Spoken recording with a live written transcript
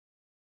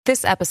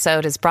This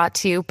episode is brought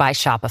to you by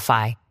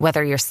Shopify.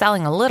 Whether you're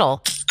selling a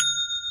little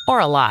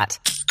or a lot,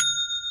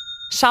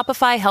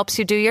 Shopify helps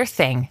you do your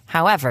thing,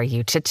 however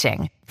you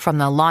cha-ching. From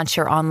the launch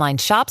your online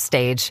shop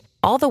stage,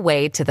 all the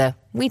way to the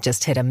we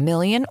just hit 1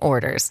 million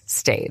orders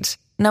stage.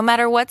 No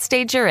matter what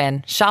stage you're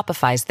in,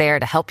 Shopify's there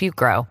to help you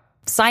grow.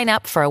 Sign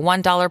up for a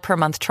 $1 per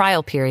month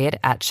trial period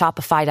at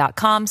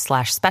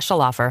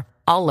shopify.com/special offer,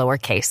 all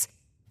lowercase.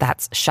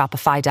 That's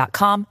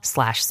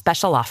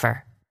shopify.com/special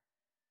offer.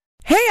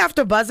 Hey,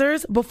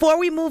 AfterBuzzers! Before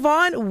we move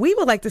on, we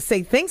would like to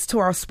say thanks to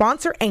our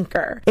sponsor,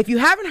 Anchor. If you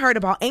haven't heard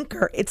about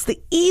Anchor, it's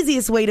the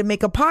easiest way to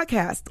make a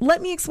podcast.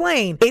 Let me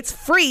explain. It's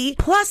free,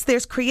 plus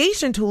there's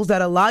creation tools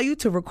that allow you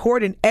to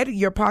record and edit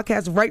your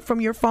podcast right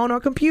from your phone or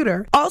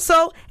computer.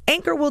 Also,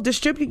 Anchor will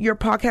distribute your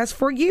podcast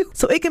for you,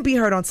 so it can be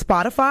heard on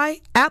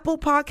Spotify, Apple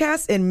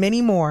Podcasts, and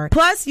many more.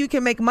 Plus, you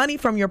can make money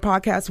from your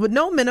podcast with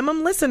no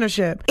minimum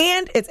listenership.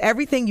 And it's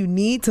everything you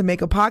need to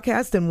make a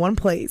podcast in one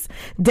place.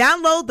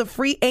 Download the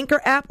free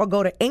Anchor app or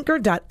go to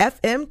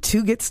anchor.fm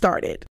to get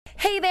started.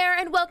 Hey there,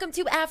 and welcome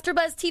to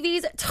AfterBuzz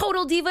TV's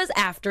Total Divas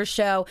After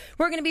Show.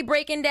 We're going to be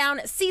breaking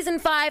down Season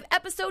 5,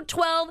 Episode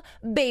 12,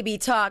 Baby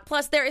Talk.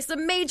 Plus, there is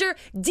some major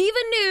diva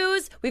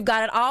news. We've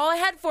got it all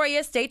ahead for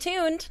you. Stay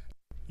tuned.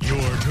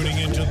 You're tuning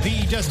into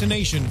the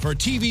destination for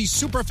TV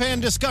superfan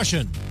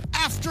discussion,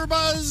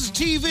 AfterBuzz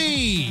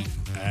TV.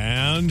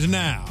 And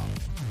now,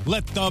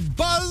 let the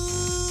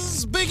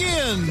buzz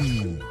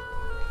begin.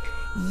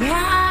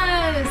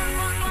 Yes!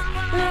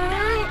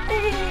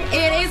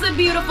 It is a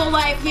beautiful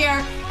life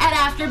here at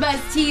AfterBuzz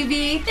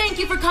TV. Thank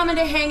you for coming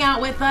to hang out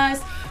with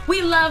us.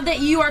 We love that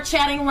you are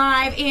chatting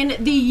live in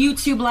the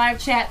YouTube live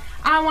chat.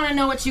 I want to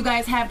know what you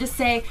guys have to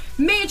say.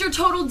 Major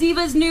Total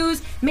Divas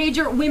news,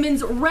 major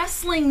women's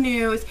wrestling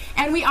news,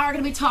 and we are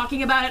going to be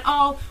talking about it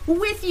all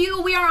with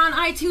you. We are on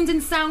iTunes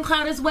and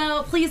SoundCloud as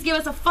well. Please give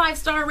us a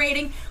 5-star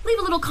rating. Leave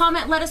a little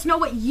comment. Let us know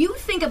what you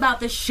think about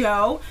the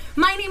show.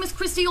 My name is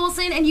Christy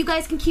Olsen, and you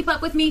guys can keep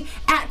up with me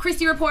at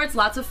Christy Reports.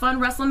 Lots of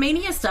fun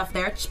WrestleMania stuff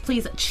there.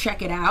 Please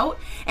check it out.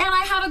 And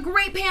I have a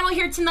great panel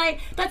here tonight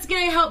that's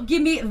going to help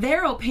give me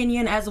their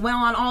opinion as well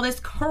on all this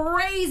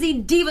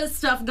crazy Divas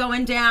stuff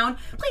going down.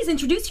 Please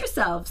introduce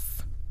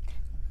yourselves.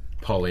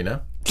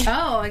 Paulina.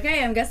 Oh,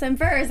 okay. I guess I'm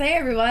first. Hey,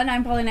 everyone.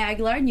 I'm Paulina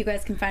Aguilar, and you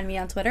guys can find me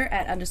on Twitter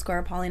at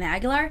 _Paulina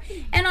Aguilar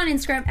and on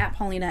Instagram at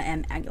Paulina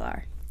M.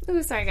 Aguilar.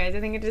 Oh, sorry, guys.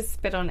 I think I just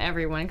spit on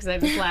everyone because I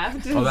just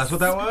laughed. Oh, that's what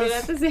that was? Spit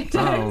at the same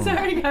time. Oh.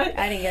 Sorry, guys.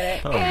 I didn't get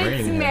it. Oh, it's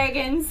raining.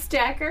 Megan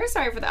Stecker.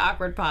 Sorry for the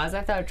awkward pause.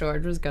 I thought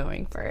George was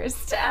going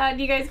first.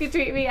 You guys can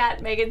tweet me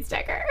at Megan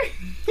Stecker.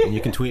 And you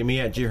can tweet me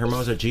at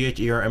ghermoza,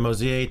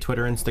 GHERMOZA,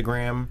 Twitter,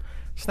 Instagram,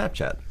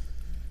 Snapchat.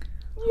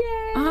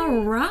 Yay! All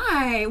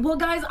right. Well,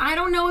 guys, I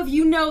don't know if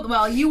you know,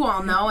 well, you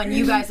all know, and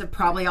you guys have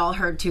probably all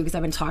heard too because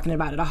I've been talking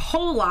about it a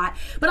whole lot,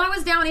 but I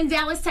was down in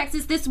Dallas,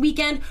 Texas this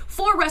weekend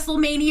for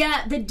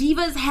WrestleMania. The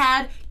Divas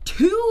had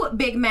 2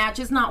 big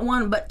matches, not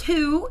 1, but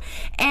 2,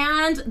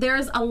 and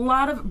there's a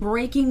lot of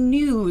breaking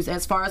news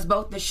as far as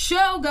both the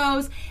show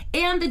goes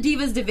and the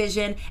Divas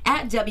division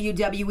at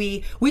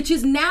WWE, which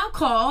is now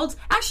called,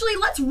 actually,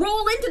 let's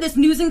roll into this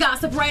news and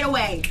gossip right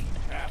away.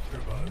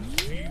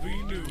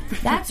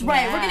 That's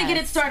right. Yes. We're going to get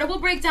it started. We'll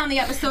break down the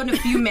episode in a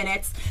few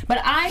minutes, but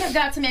I have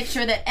got to make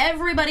sure that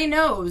everybody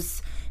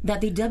knows that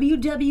the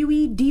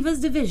WWE Divas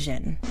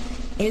division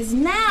is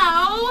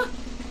now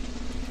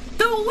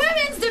the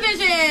Women's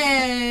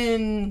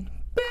division.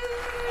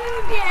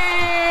 Boom!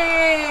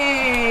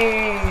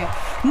 Yay!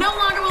 No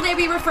longer will they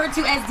be referred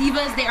to as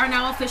divas. They are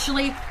now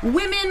officially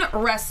women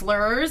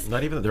wrestlers.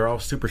 Not even, they're all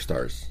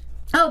superstars.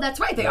 Oh, that's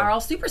right. They are all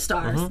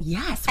superstars. Mm-hmm.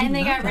 Yes. And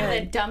they got rid of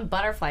the dumb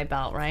butterfly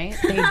belt, right?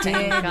 They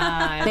did.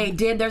 God. They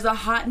did. There's a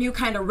hot new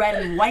kind of red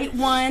and white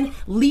one.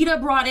 Lita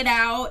brought it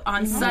out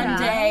on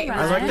Sunday.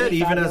 I like that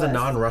even as a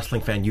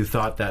non-wrestling fan, you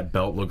thought that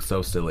belt looked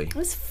so silly. It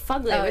was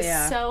fugly. It was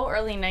so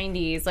early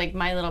 90s, like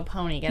My Little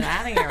Pony. Get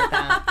out of here with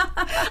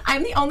that.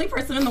 I'm the only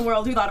person in the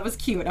world who thought it was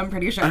cute, I'm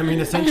pretty sure. I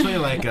mean, essentially,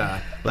 like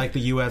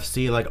the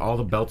UFC, like all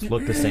the belts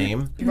look the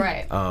same.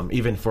 Right.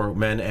 Even for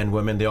men and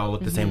women, they all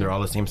look the same. They're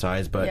all the same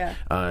size, but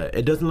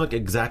it doesn't look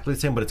exactly the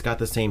same, but it's got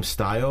the same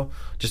style,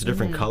 just a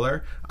different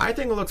color. I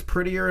think it looks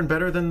prettier and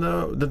better than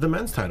the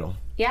men's title.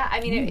 Yeah,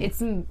 I mean,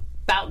 it's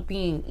about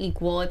being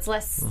equal. It's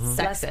less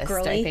sexist,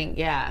 less I think.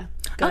 Yeah.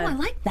 Good. Oh, I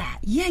like that.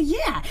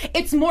 Yeah.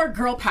 It's more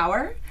girl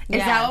power. Is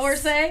that what we're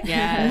saying?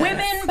 Yes.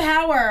 Women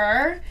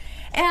power.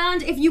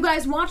 And if you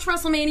guys watch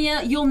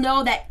WrestleMania, you'll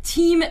know that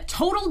Team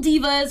Total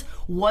Divas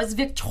was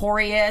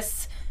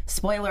victorious.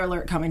 Spoiler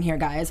alert coming here,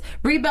 guys.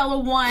 Brie Bella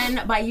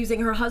won by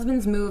using her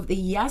husband's move, the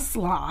Yes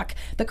Lock.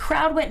 The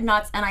crowd went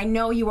nuts, and I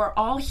know you are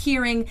all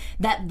hearing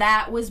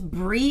that was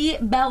Brie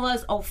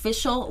Bella's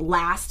official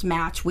last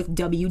match with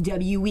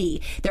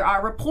WWE. There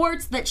are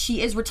reports that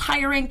she is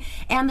retiring,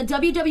 and the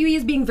WWE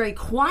is being very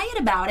quiet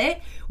about it.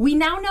 We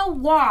now know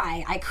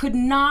why. I could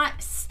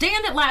not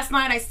stand it last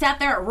night. I sat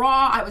there at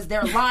Raw. I was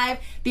there live,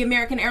 the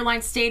American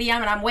Airlines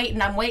Stadium, and I'm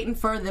waiting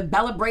for the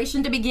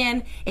Bellabration to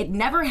begin. It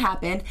never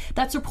happened.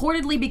 That's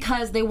reportedly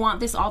because they want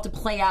this all to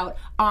play out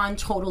on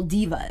Total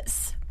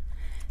Divas.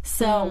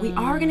 So we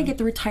are going to get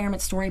the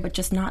retirement story, but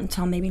just not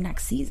until maybe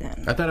next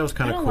season. I thought it was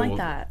kind of cool. I don't like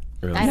that.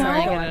 Really? I don't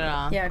like it at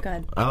all. Yeah, go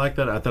ahead. I like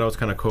that. I thought it was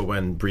kind of cool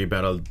when Brie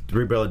Bella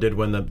did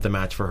win the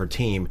match for her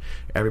team.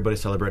 Everybody's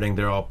celebrating.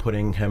 They're all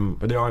putting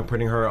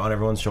her on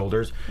everyone's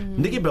shoulders.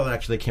 Nikki Bella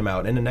actually came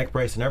out in a neck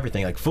brace and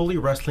everything, like fully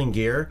wrestling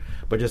gear,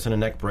 but just in a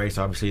neck brace,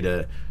 obviously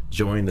to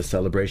join the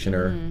celebration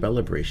or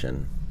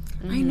Bellabration.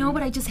 I know,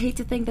 but I just hate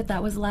to think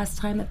that was the last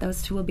time that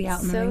those two will be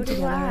out in the ring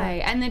together. So do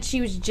I. And that she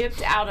was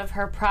gypped out of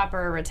her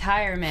proper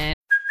retirement.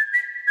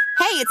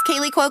 Hey, it's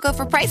Kaylee Cuoco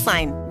for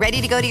Priceline.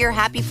 Ready to go to your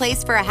happy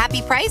place for a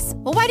happy price?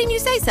 Well, why didn't you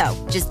say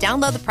so? Just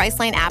download the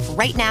Priceline app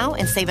right now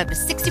and save up to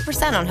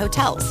 60% on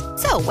hotels.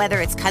 So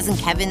whether it's Cousin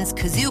Kevin's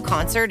Kazoo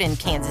Concert in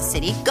Kansas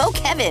City, go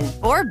Kevin,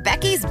 or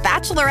Becky's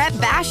Bachelorette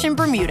Bash in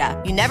Bermuda,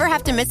 you never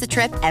have to miss a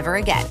trip ever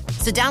again.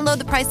 So download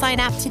the Priceline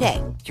app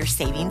today. Your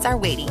savings are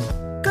waiting.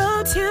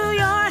 Go to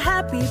your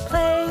happy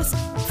place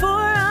for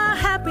a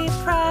happy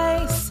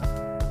price.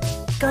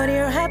 Go to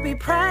your happy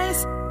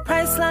price,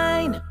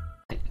 Priceline.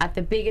 At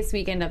the biggest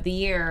weekend of the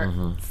year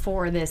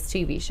for this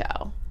TV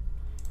show.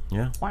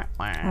 Yeah.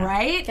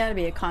 Right? Gotta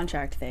be a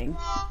contract thing.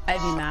 I'd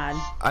be mad.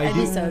 I'd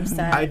be so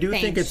upset. I do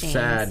think it's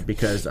sad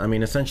because,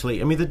 essentially,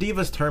 the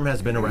Divas term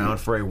has been around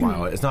for a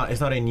while. It's not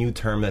a new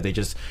term that they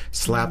just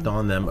slapped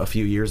on them a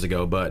few years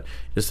ago, but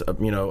just,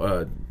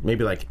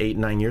 maybe like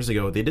 8-9 years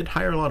ago, they did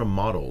hire a lot of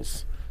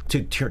models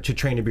to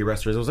train to be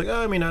wrestlers. I was like,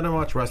 I don't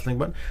watch wrestling,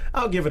 but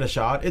I'll give it a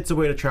shot. It's a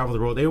way to travel the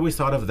world. They always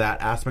thought of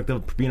that aspect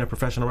of being a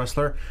professional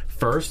wrestler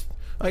first.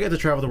 I get to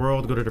travel the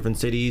world, go to different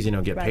cities,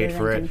 get paid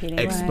for it,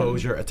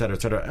 exposure, et cetera,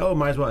 et cetera. Oh,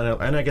 might as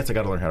well. And I guess I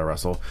got to learn how to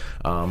wrestle.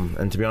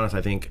 And to be honest,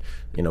 I think,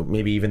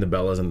 maybe even the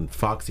Bellas and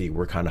Foxy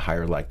were kind of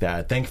hired like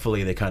that.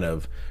 Thankfully, they kind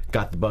of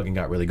got the bug and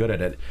got really good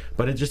at it.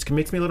 But it just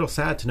makes me a little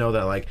sad to know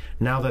that, like,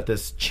 now that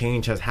this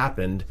change has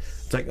happened,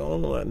 it's like,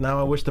 oh, now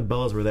I wish the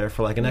Bellas were there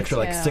for like an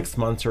extra 6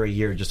 months or a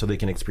year just so they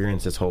can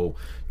experience this whole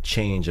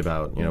change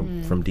about,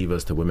 from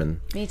divas to women.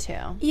 Me too.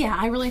 Yeah,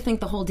 I really think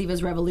the whole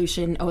Divas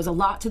revolution owes a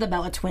lot to the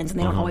Bella twins, and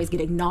they don't always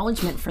get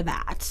acknowledgement for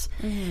that.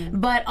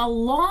 But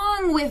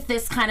along with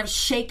this kind of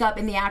shakeup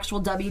in the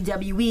actual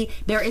WWE,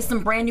 there is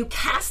some brand new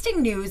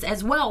casting news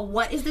as well.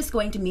 What is this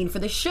going to mean for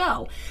the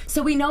show?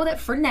 So we know that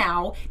for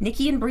now,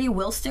 Nikki and Brie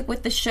will stick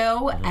with the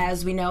show.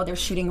 As we know, they're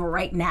shooting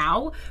right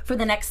now for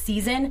the next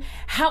season.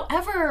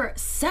 However,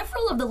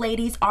 several of the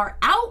ladies are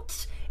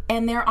out,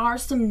 and there are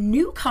some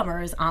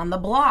newcomers on the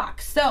block.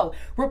 So,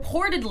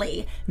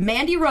 reportedly,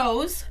 Mandy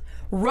Rose,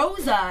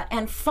 Rosa,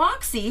 and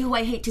Foxy, who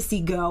I hate to see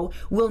go,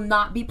 will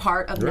not be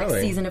part of next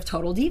season of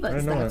Total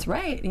Divas. That's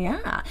right,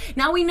 yeah.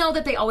 Now, we know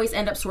that they always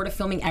end up sort of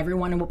filming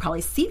everyone, and we'll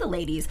probably see the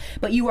ladies,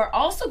 but you are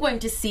also going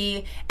to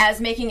see, as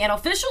making an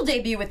official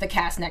debut with the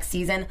cast next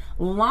season,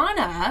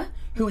 Lana,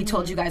 who we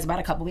told you guys about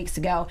a couple weeks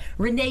ago,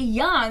 Renee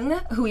Young,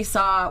 who we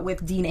saw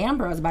with Dean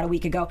Ambrose about a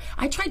week ago.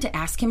 I tried to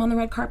ask him on the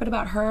red carpet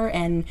about her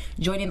and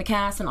joining the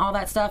cast and all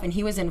that stuff, and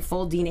he was in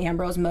full Dean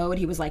Ambrose mode.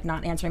 He was like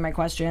not answering my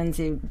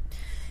questions.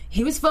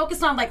 He was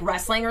focused on like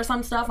wrestling or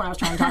some stuff when I was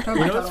trying to talk to him.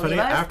 You know what's funny?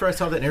 After I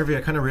saw that interview,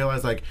 I kind of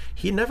realized like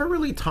he never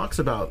really talks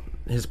about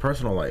his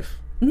personal life.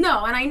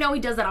 No, and I know he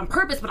does that on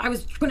purpose, but I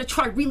was going to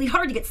try really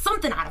hard to get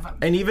something out of him.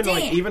 And even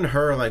even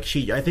her, like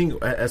I think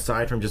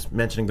aside from just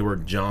mentioning the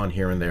word John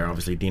here and there,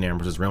 obviously Dean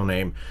Ambrose's real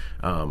name,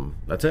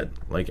 that's it.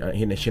 Like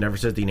she never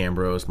says Dean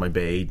Ambrose, my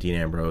bae, Dean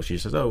Ambrose. She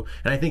says, oh,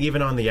 and I think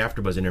even on the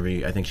AfterBuzz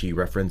interview, I think she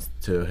referenced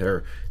to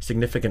her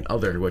significant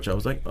other, which I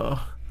was like,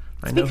 oh.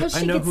 I know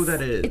who that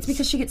is. It's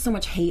because she gets so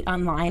much hate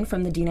online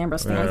from the Dean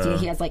Ambrose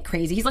fans. He has like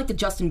crazy. He's like the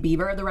Justin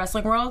Bieber of the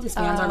wrestling world. His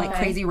fans are like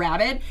crazy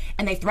rabid,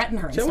 and they threaten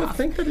her and stuff. I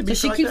think that'd be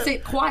so she keeps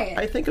it quiet.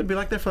 I think it'd be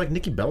like that for like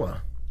Nikki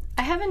Bella.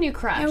 I have a new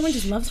crush. Everyone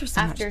just loves her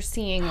so much. After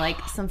seeing like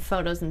some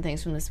photos and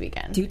things from this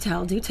weekend. Do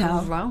tell.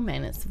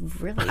 Roman is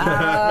really,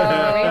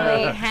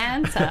 really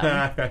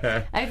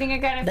handsome. I think I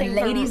got a thing.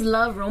 The ladies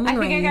love Roman Reigns.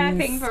 I think I got a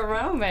thing for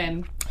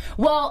Roman.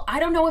 Well,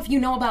 I don't know if you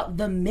know about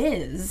The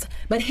Miz,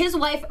 but his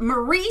wife,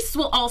 Maurice,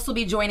 will also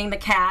be joining the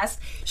cast.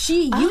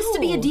 She used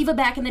to be a diva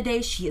back in the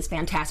day. She is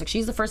fantastic.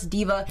 She's the first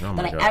diva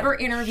that I ever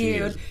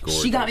interviewed.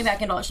 She got me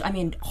back into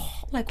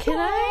Can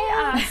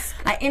I ask?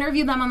 I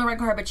interviewed them on the red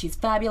carpet. She's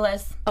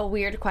fabulous. A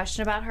weird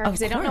question about her,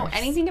 because I don't know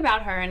anything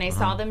about her, and I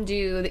saw them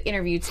do the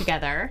interview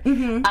together.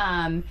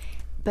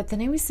 But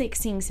then I was like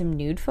seeing some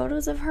nude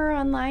photos of her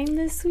online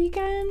this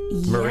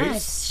weekend.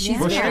 Maurice? She's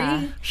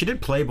she did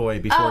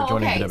Playboy before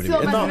joining the WWE. So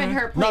it must have been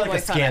her Playboy not like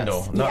a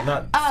scandal. Photos.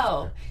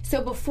 Not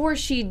so before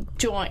she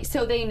joined,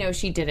 so they know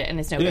she did it and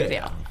it's no big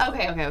deal.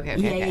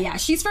 Okay. Yeah.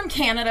 She's from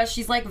Canada.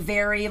 She's like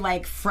very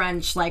like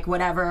French, like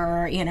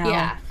whatever,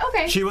 Yeah.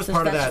 Okay. She was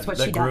part of that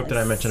group that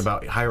I mentioned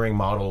about hiring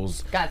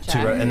models.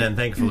 Gotcha. And then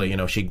thankfully,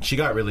 she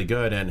got really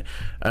good. And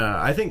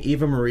I think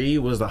Eva Marie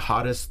was the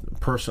hottest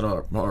person,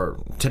 or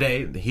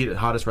today, the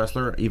hottest hottest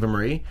wrestler, Eva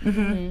Marie.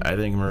 I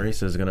think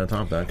Maurice is going to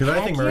top that. Because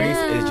I think Maurice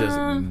is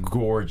just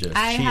gorgeous.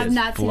 I she have is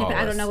not seen it, flawless.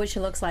 but I don't know what she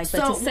looks like.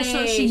 But So- to say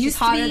so she she's used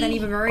to hotter be- than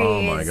Eva Marie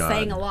Oh my is God.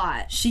 saying a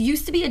lot. She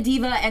used to be a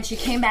diva, and she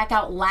came back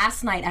out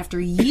last night after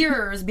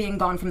years being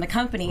gone from the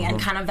company and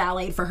kind of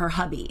valeted for her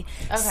hubby.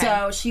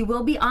 So she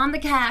will be on the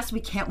cast. We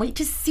can't wait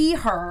to see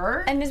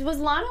her. And was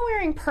Lana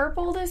wearing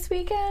purple this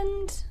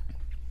weekend?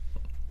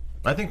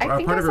 I think I part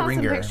think of I her saw ring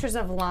some gear. pictures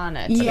of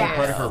Lana, too. Yeah.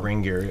 Part of her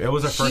ring gear. It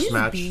was her first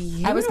match.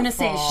 I was gonna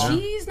say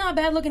she's not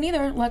bad looking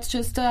either. Let's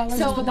just So put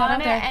that out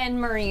Lana there. and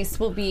Maurice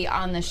will be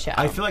on the show.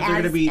 I feel like they're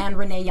going to be. and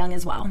Renee Young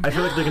as well. I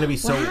feel like they're going to be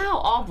so. Wow,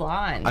 all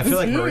blonde. I feel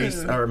like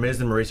Maurice or Miz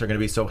and Maurice are going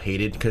to be so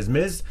hated because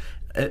Miz.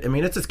 I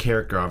mean, it's his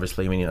character,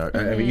 obviously. I mean, I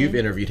mean, you've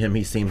interviewed him.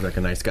 He seems like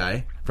a nice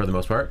guy for the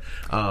most part.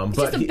 But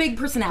just a big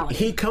personality.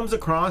 He comes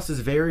across as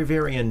very,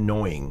 very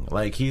annoying.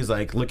 Like he's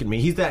like, look at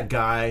me. He's that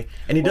guy,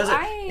 and he doesn't.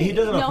 He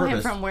doesn't know on him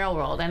purpose. from Real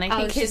World, and I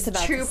think was his just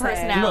about true to say.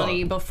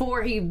 personality No.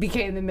 before he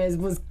became the Miz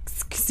was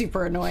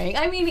super annoying.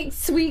 I mean,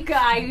 sweet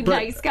guy,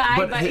 nice guy,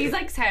 but his- he's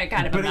like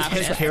kind of But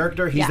obnoxious. his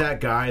character, he's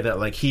that guy that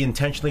like he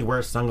intentionally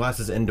wears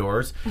sunglasses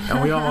indoors,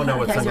 and we all know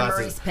what Those are sunglasses.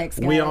 Maurice picks,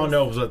 we guys. all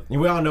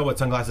know what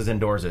sunglasses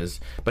indoors is.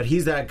 But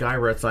he's that guy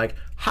where it's like,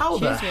 how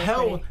the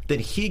hell did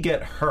he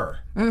get her?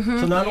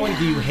 So not only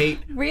do you hate,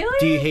 Really?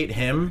 do you hate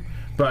him,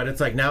 but it's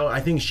like now I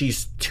think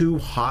she's too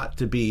hot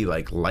to be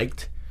like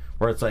liked.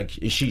 Where it's like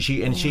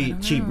she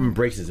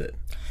embraces it.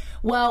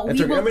 Well, It's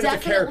we a, will I mean, it's a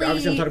definitely. character.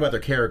 Obviously, I'm talking about their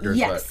characters.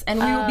 Yes, but. and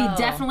we will be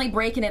definitely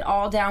breaking it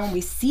all down when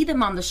we see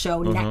them on the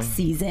show next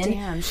season.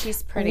 Damn,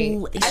 she's pretty.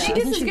 Ooh, I think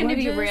this isn't is she going to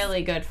be gorgeous?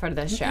 really good for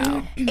the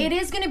show. It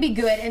is going to be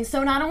good. And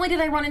so not only did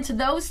I run into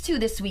those two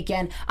this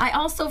weekend, I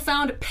also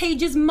found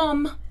Paige's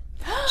mom.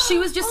 She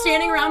was just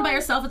standing around by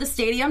herself at the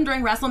stadium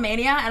during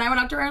WrestleMania, and I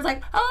went up to her and was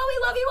like, "Oh,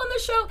 we love you on the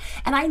show."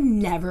 And I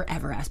never,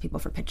 ever ask people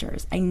for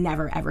pictures. I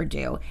never, ever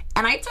do.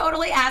 And I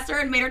totally asked her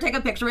and made her take a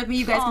picture with me.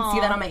 You guys can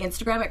see that on my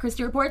Instagram at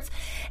Christy Reports.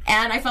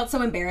 And I felt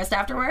so embarrassed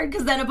afterward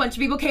because then a bunch of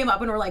people came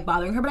up and were like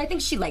bothering her, but I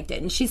think she liked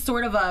it. And she's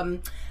sort of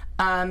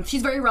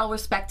she's very well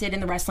respected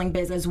in the wrestling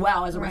biz as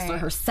well as a wrestler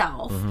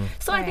herself.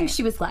 So I think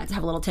she was glad to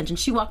have a little attention.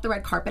 She walked the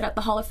red carpet at the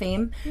Hall of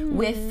Fame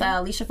with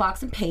Alicia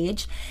Fox and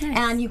Paige.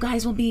 And you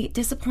guys will be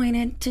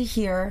disappointed to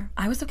hear,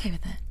 I was okay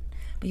with it,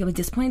 but you'll be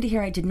disappointed to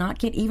hear I did not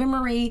get Eva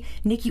Marie,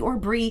 Nikki, or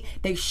Brie.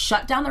 They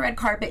shut down the red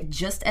carpet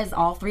just as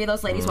all three of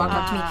those ladies walked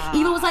up to me.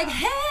 Eva was like,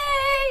 "Hey!"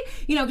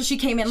 You know, because she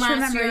came in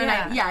last year, and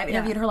I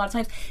interviewed her a lot of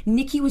times.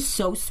 Nikki was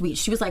so sweet.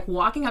 She was like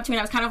walking up to me, and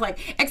I was kind of like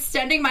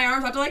extending my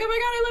arms out to like, "Oh my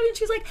God, I love you." And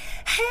she was like,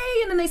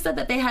 "Hey!" And then they said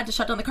that they had to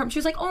shut down the carpet. She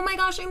was like, "Oh my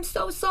gosh, I'm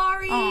so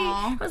sorry."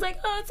 I was like,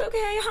 "Oh, it's okay.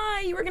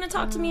 Hi, you were going to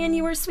talk to me, and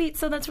you were sweet,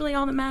 so that's really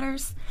all that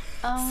matters."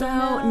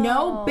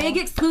 No big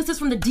exclusives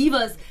from the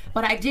Divas,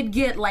 but I did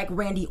get like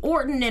Randy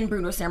Orton and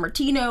Bruno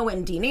Sammartino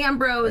and Dean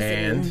Ambrose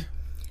and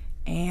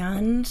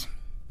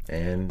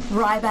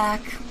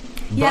Ryback.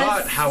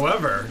 But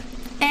however.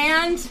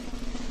 And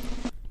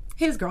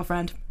his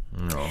girlfriend.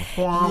 No.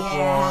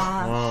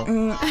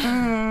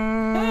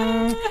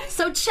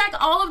 So check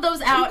all of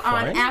those out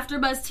on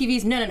AfterBuzz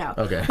TV's. No.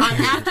 Okay. On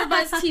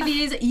AfterBuzz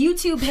TV's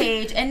YouTube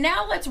page. And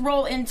now let's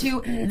roll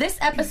into this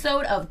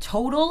episode of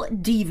Total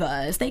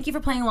Divas. Thank you for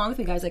playing along with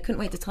me, guys. I couldn't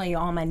wait to tell you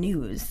all my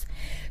news.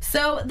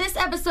 So this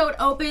episode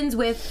opens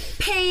with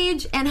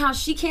Paige and how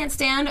she can't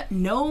stand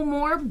no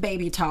more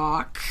baby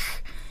talk.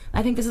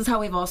 I think this is how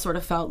we've all sort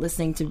of felt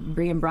listening to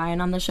Brie and Brian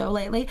on the show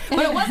lately. But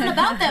it wasn't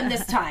about them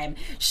this time.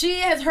 She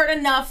has heard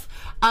enough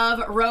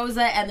of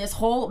Rosa and this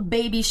whole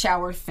baby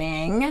shower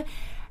thing.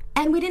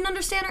 And we didn't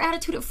understand her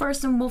attitude at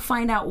first, and we'll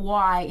find out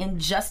why in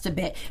just a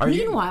bit.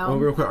 Meanwhile...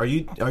 real quick, are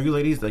you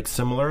ladies like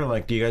similar?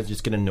 Like, do you guys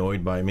just get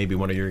annoyed by maybe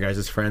one of your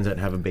guys' friends that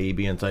have a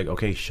baby and it's like,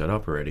 okay, shut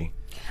up already?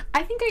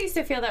 I think I used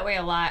to feel that way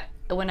a lot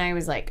when I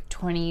was like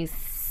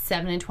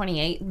 27 and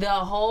 28. The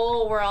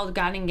whole world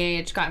got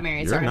engaged, got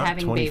married, started not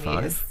having 25.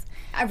 babies.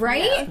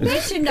 Right? Yeah. They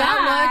should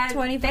not look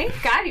 25.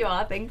 Thank God you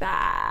all think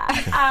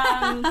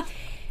that.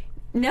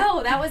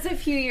 No, that was a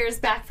few years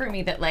back for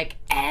me that like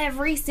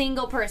every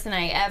single person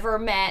I ever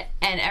met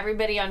and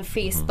everybody on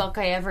Facebook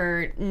I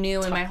ever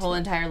knew in my whole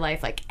entire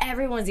life, like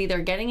everyone's either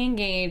getting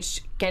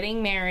engaged,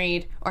 getting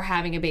married, or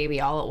having a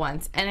baby all at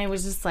once. And it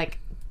was just like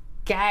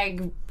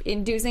gag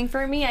inducing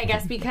for me, I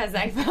guess, because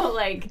I felt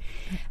like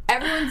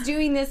everyone's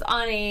doing this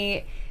on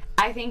a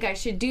I think I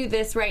should do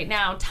this right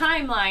now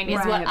timeline is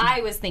what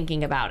I was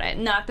thinking about it.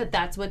 Not that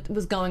that's what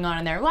was going on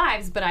in their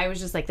lives, but I was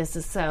just like, this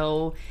is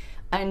so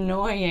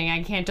annoying.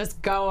 I can't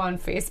just go on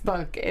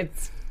Facebook.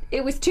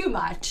 It was too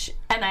much.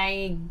 And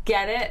I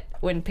get it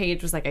when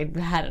Paige was like, I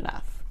had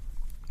enough.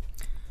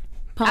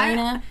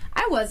 Paulina?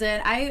 I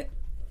wasn't.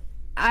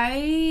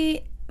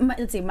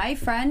 Let's see, my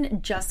friend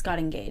just got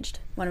engaged,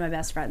 one of my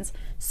best friends.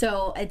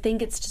 So I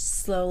think it's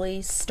just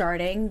slowly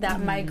starting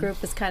that my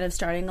group is kind of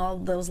starting all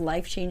those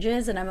life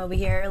changes, and I'm over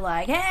here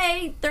like,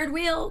 hey, third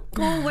wheel,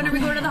 cool, when are we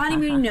going to the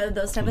honeymoon? You know,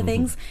 those type of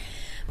things.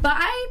 But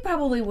I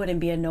probably wouldn't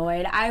be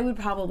annoyed. I would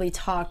probably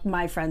talk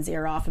my friend's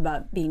ear off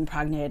about being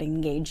pregnant,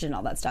 engaged, and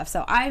all that stuff.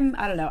 So I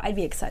don't know, I'd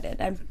be excited.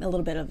 I'm a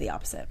little bit of the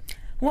opposite.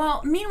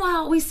 Well,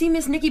 meanwhile, we see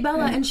Miss Nikki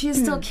Bella, and she is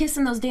still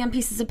kissing those damn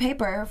pieces of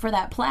paper for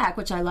that plaque,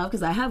 which I love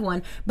because I have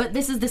one. But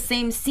this is the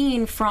same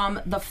scene from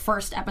the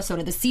first episode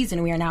of the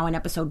season. We are now in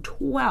episode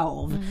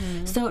 12.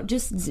 So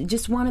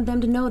just wanted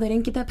them to know they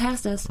didn't get that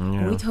past us.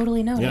 Yeah. We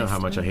totally noticed. You know how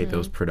much I hate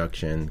those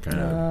production kind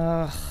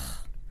of...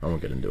 I won't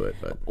get into it,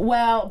 but...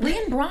 Well, Bree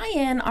and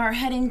Brian are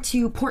heading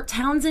to Port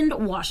Townsend,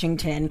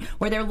 Washington,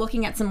 where they're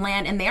looking at some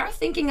land, and they are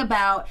thinking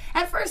about...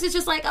 At first, it's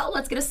just like, oh,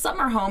 let's get a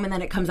summer home, and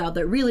then it comes out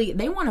that really,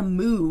 they want to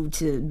move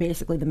to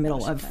basically the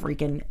middle of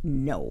freaking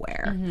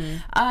nowhere.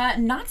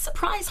 Not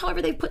surprised, however,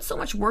 they've put so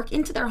much work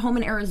into their home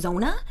in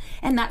Arizona,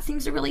 and that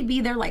seems to really be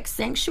their, like,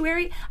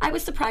 sanctuary. I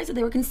was surprised that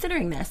they were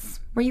considering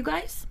this. Were you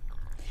guys?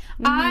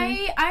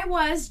 I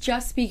was,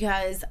 just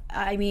because,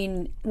 I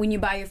mean, when you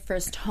buy your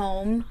first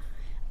home...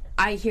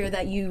 I hear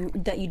that you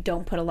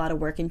don't put a lot of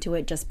work into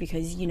it just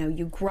because, you know,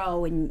 you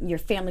grow and your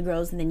family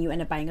grows and then you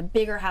end up buying a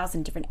bigger house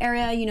in a different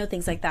area, you know,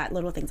 things like that,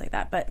 little things like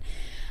that. But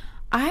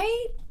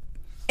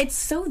it's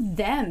so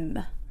them.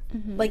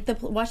 Like, the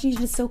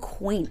Washington is so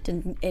quaint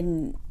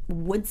and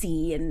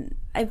woodsy, and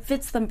it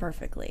fits them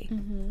perfectly.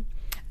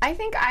 I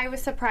think I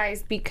was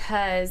surprised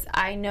because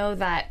I know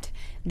that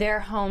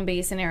their home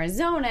base in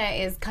Arizona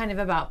is kind of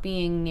about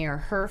being near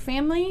her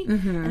family.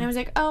 And I was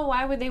like, oh,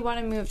 why would they want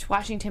to move to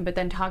Washington? But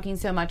then talking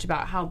so much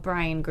about how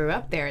Brian grew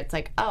up there, it's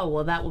like, oh,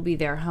 well, that will be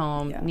their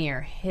home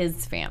near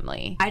his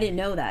family. I didn't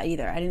know that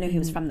either. I didn't know he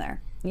was from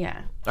there.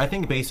 Yeah. I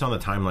think based on the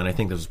timeline, I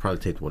think this was probably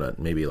take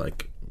maybe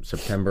like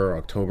September,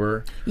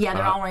 October. Yeah,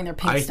 they're all wearing their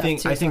pink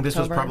stuff, too. I think this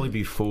was October. Probably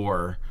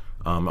before...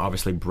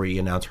 obviously, Bree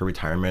announced her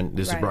retirement.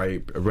 This is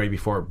right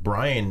before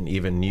Brian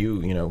even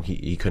knew, you know,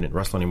 he couldn't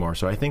wrestle anymore.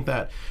 So I think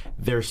that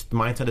their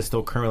mindset is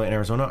still currently in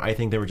Arizona. I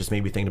think they were just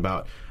maybe thinking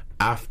about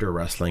after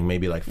wrestling,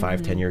 maybe like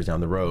 5-10 years down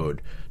the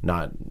road.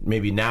 Not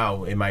maybe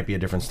now it might be a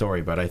different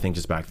story, but I think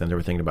just back then they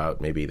were thinking about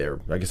maybe their,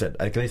 like I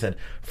said,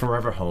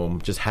 forever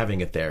home, just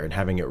having it there and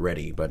having it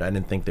ready. But I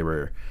didn't think they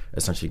were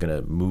essentially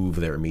going to move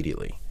there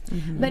immediately.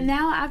 But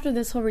now, after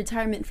this whole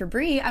retirement for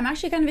Bree, I'm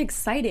actually kind of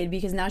excited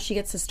because now she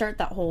gets to start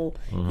that whole,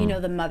 you know,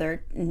 the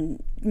mother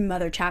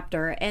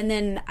chapter, and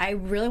then I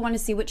really want to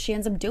see what she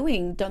ends up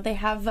doing. Don't they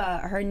have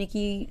her and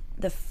Nikki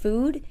the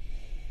food?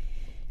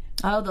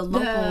 Oh, the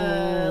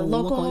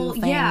local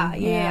thing.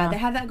 Yeah. They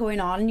have that going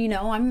on, and, you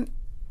know, I'm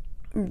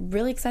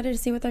really excited to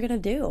see what they're going to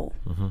do.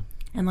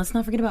 And let's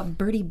not forget about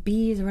Birdie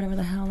Bees or whatever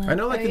the hell that I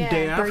know, like the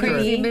day after.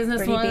 crazy business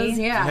Birdie was.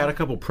 Bee. Yeah. They had a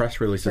couple press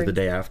releases the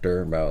day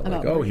after about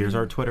like, oh, here's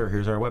our Twitter,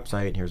 here's our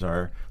website, here's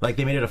our... Like,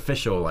 they made it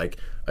official like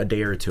a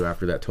day or two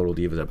after that Total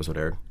Divas episode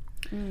aired.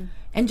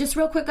 And just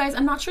real quick, guys,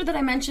 I'm not sure that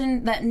I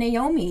mentioned that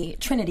Naomi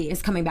Trinity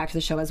is coming back to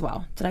the show as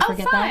well. Did I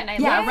forget fun. that? I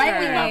Yeah, love right. her.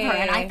 We love her,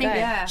 and I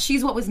think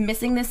she's what was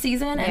missing this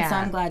season, and so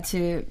Yeah. I'm glad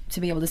to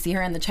be able to see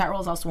her. And the chat roll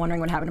is also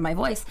wondering what happened to my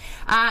voice.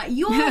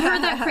 You all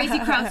heard that crazy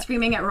crowd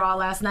screaming at Raw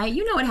last night.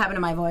 You know what happened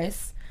to my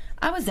voice.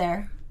 I was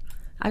there.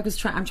 I'm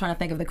trying to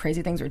think of the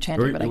crazy things we're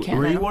chanting, but I can't.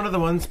 Were you one of the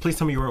ones? Please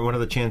tell me you weren't one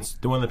of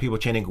the people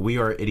chanting, "We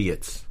are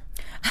idiots."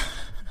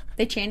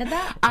 They chanted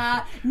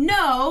that?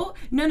 No.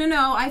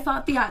 I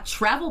thought the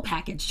travel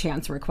package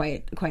chants were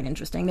quite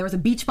interesting. There was a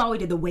beach ball. We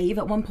did the wave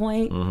at one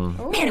point.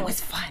 Man, it was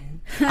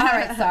fun. All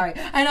right, sorry.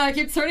 I know I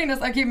keep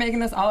making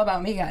this all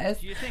about me, guys.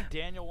 Do you think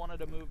Daniel wanted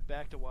to move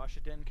back to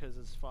Washington because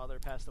his father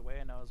passed away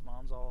and now his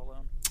mom's all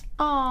alone?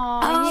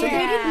 Oh, they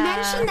didn't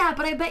mention that,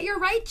 but I bet you're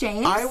right,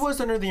 James. I was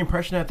under the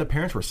impression that the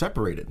parents were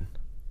separated.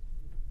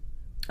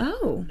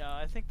 Oh. No,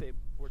 I think they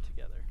were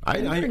together. I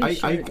didn't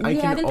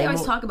they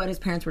always talk about his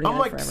parents were together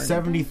I'm like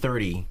forever?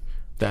 70-30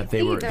 that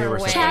they were way.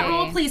 Chat separated.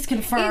 roll, please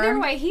confirm. Either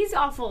way, he's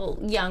awful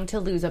young to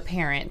lose a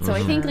parent. So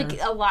I think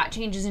like a lot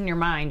changes in your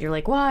mind. You're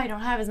like, well, I don't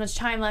have as much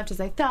time left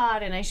as I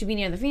thought, and I should be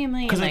near the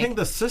family. Because I like, think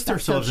the sister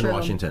still lives in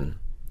Washington.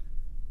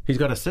 He's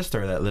got a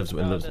sister that lives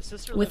The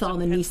sister with lives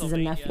all in the nieces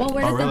and Pennsylvania. nephews. Well,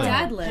 where does really? the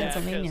dad live? Yeah,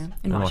 Pennsylvania. 'cause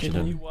In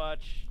Washington. You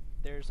watch,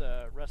 there's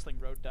a Wrestling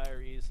Road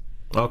Diaries.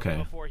 Okay.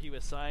 Before he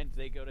was signed,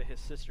 they go to his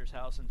sister's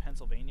house in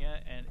Pennsylvania,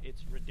 and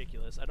it's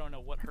ridiculous. I don't know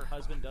what her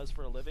husband does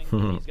for a living,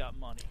 but he's got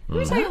money. Let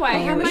me tell you what,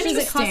 your How much money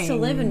does it cost to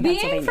live in Being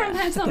Pennsylvania? from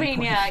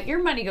Pennsylvania,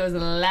 your money goes a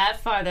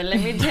lot farther, let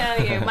me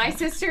tell you. My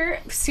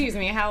sister, excuse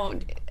me, how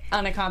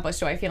unaccomplished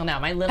do I feel now?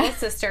 My little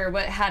sister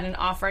had an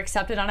offer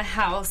accepted on a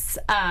house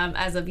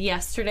as of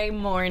yesterday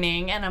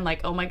morning, and I'm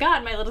like, oh my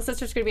god, my little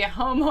sister's going to be a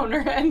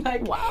homeowner and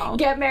like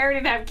get married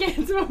and have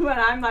kids. But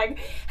I'm like,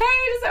 hey,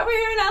 just over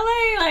here in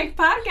LA, like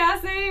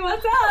podcasting,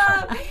 what's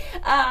up?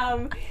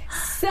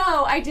 So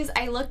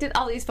I looked at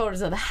all these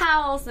photos of the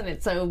house, and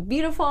it's so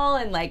beautiful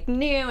and like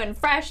new and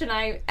fresh, and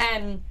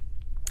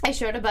I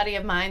showed a buddy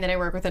of mine that I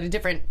work with at a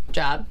different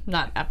job,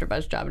 not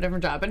AfterBuzz job, a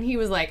different job, and he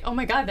was like, oh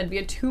my god, that'd be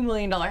a $2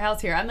 million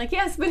house here. I'm like,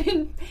 yes, but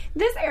in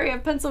this area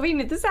of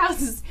Pennsylvania, this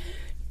house is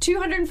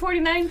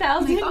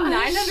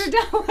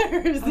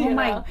 $249,900. Oh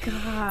my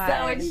god.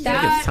 So it's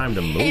It's time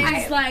to move.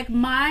 It's like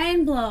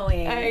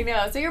mind-blowing. I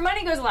know. So your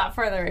money goes a lot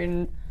further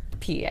in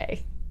PA.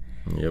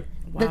 Yep.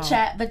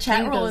 The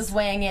chat roll is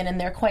weighing in,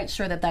 and they're quite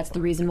sure that that's the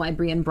reason why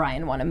Bree and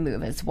Brian want to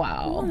move as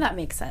well. Well, that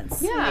makes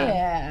sense.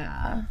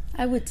 Yeah.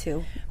 I would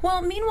too.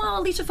 Well, meanwhile,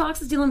 Alicia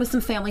Fox is dealing with some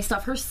family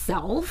stuff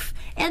herself,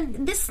 and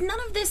none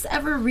of this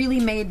ever really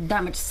made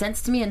that much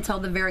sense to me until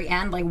the very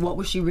end. Like, what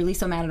was she really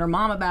so mad at her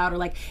mom about? Or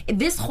like,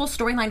 this whole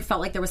storyline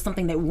felt like there was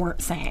something they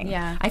weren't saying.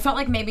 Yeah. I felt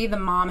like maybe the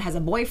mom has a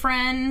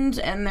boyfriend,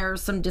 and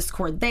there's some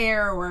discord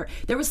there, or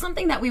there was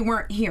something that we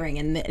weren't hearing,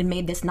 and it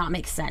made this not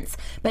make sense.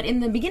 But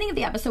in the beginning of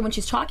the episode, when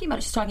she's talking about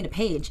it, she's talking to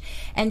Paige,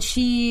 and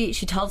she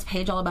tells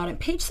Paige all about it.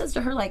 Paige says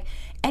to her, like,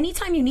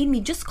 anytime you need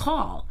me, just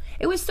call.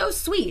 It was so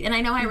sweet. And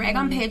I know I rag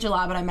on Paige a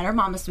lot, but I met her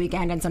mom this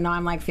weekend, and so now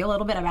I'm like, feel a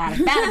little bit bad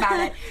about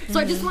it. So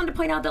I just wanted to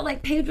point out that,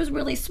 like, Paige was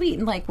really sweet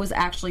and, like, was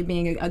actually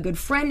being a good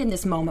friend in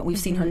this moment. We've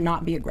seen her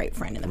not be a great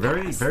friend in the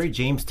past. Very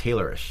James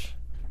Taylor-ish.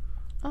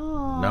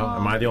 Oh, no,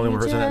 am I the only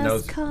person that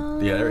knows?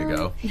 Yeah, there you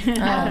go.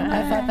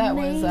 I thought that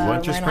was.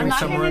 Winter, spring, I'm not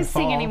summer, going and to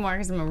sing fall. anymore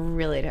because I'm a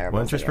really terrible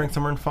Winter, singer. spring,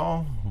 summer, and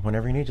fall.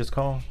 Whenever you need, just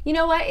call. You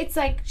know what? It's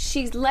like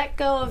she's let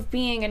go of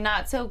being a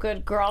not so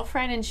good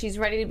girlfriend, and she's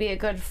ready to be a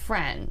good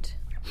friend.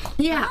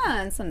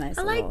 Yeah, it's a nice.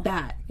 I like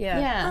that.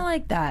 Yeah. I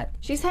like that.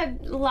 She's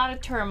had a lot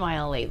of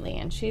turmoil lately,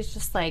 and she's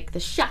just like, the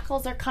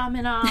shackles are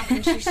coming off,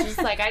 and she's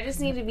just like, I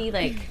just need to be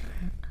like,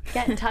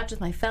 get in touch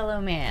with my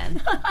fellow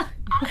man.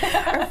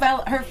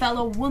 her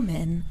fellow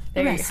woman.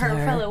 Her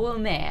fellow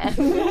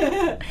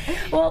woman.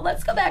 Well,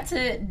 let's go back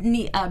to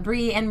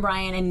Bree and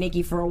Brian and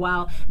Nikki for a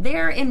while.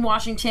 They're in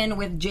Washington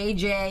with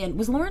JJ, and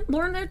was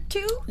Lauren there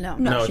too?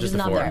 No, she was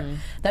not there.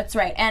 That's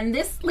right. And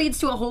this leads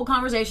to a whole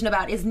conversation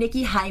about, is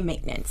Nikki high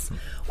maintenance?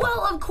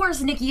 Well, of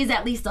course, Nikki is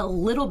at least a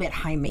little bit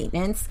high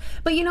maintenance,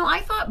 but you know,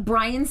 I thought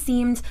Brian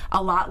seemed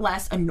a lot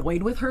less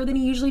annoyed with her than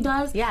he usually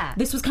does. Yeah.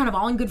 This was kind of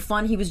all in good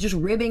fun. He was just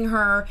ribbing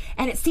her,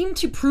 and it seemed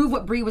to prove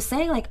what Bree was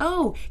saying, like,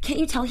 oh, can't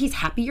you tell he's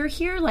happier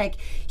here? Like,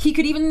 he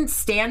could even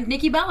stand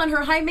Nikki Bella and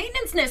her high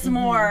maintenance-ness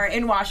more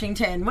in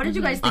Washington. What did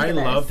you guys think of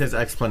this? I loved his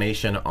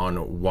explanation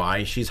on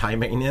why she's high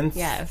maintenance.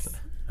 Yes.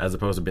 As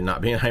opposed to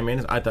not being high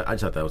maintenance. I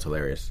just thought that was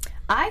hilarious.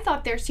 I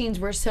thought their scenes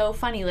were so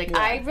funny. Like,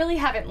 I really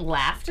haven't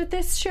laughed at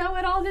this show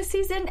at all this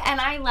season, and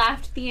I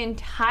laughed the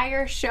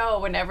entire show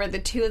whenever the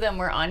two of them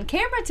were on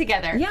camera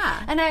together.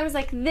 Yeah. And I was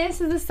like,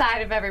 this is the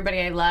side of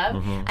everybody I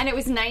love. And it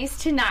was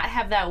nice to not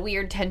have that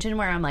weird tension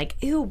where I'm like,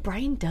 ew,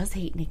 Brian does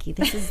hate Nikki.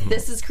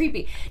 This is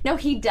creepy. No,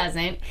 he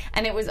doesn't.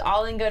 And it was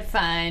all in good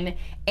fun.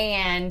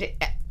 And,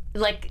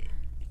 like,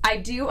 I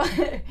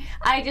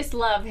just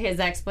love his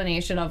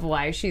explanation of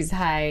why she's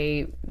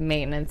high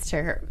maintenance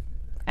to her.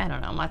 I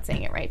don't know. I'm not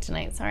saying it right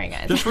tonight. Sorry,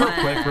 guys. Just real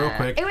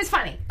quick. It was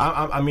funny.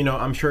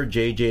 I'm sure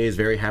JJ is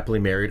very happily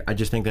married. I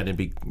just think that it'd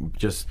be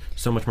just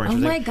so much more Oh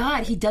interesting. my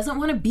God, he doesn't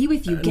want to be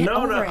with you. Get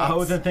over it. I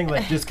wasn't thinking,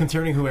 like, just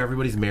considering who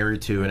everybody's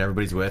married to and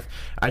everybody's with.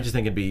 I just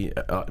think it'd be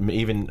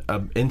even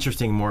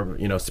interesting, more,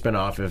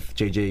 spinoff if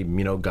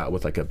JJ, got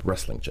with like a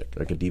wrestling chick,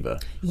 like a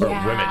diva.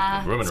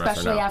 Yeah, or women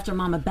especially wrestler now. after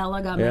Mama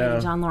Bella got married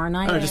to John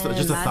Laurinaitis. Just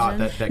a thought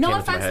that came No into my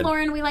offense, head.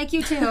 Lauren, we like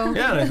you too.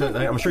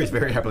 Yeah, I'm sure he's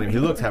very happily. He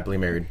looks happily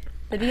married.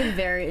 It'd be a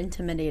very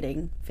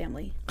intimidating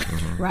family.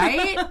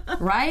 Right?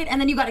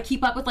 And then you got to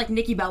keep up with, like,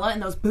 Nikki Bella in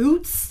those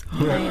boots.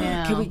 I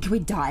know. Can we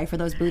die for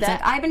those boots?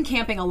 Like, I've been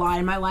camping a lot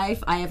in my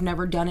life. I have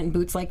never done it in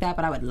boots like that,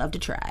 but I would love to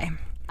try.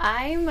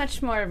 I'm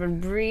much more of a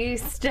Brie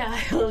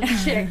style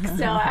chick,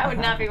 so I would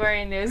not be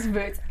wearing those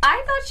boots.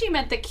 I thought she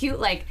meant the cute,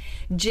 like,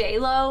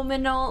 J-Lo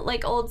Manolo,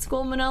 like old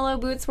school Manolo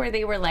boots where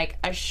they were like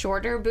a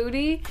shorter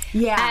booty.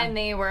 Yeah. And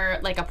they were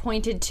like a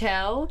pointed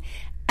toe.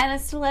 And a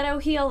stiletto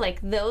heel,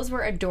 like, those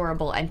were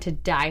adorable and to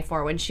die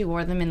for when she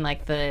wore them in,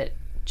 like, the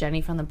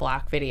Jenny from the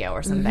Block video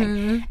or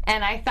something.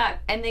 And I thought,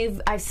 and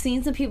I've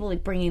seen some people,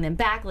 like, bringing them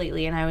back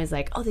lately, and I was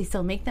like, oh, they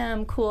still make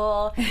them?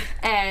 Cool.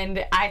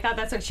 And I thought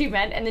that's what she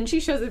meant. And then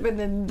she shows up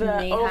in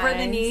the over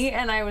the knee,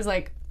 and I was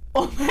like,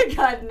 oh my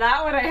God,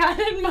 not what I had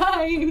in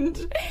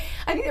mind.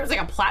 I think there was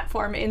like a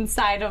platform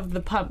inside of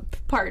the pump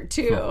part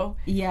too.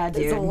 Yeah,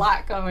 dude. There's a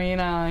lot going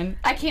on.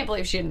 I can't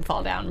believe she didn't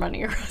fall down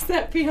running across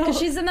that field. Because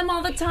she's in them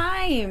all the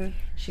time.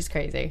 She's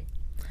crazy.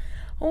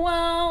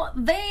 Well,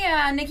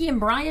 Nikki and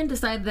Brian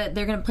decide that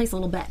they're going to place a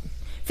little bet.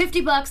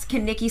 $50,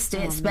 can Nikki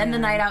spend the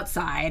night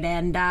outside?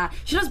 And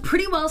she does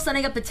pretty well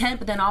setting up the tent,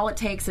 but then all it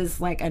takes is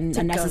like a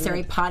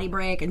necessary potty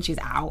break, and she's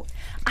out.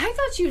 I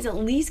thought she was at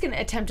least going to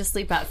attempt to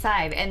sleep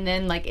outside, and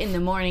then like in the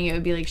morning it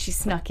would be like she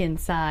snuck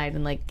inside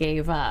and like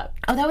gave up.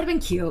 Oh, that would have been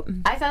cute.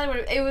 I thought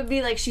it would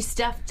be like she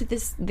stuffed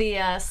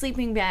the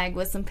sleeping bag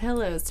with some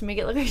pillows to make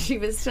it look like she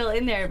was still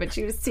in there, but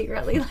she was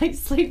secretly like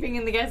sleeping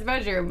in the guest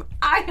bedroom.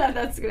 I thought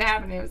that's going to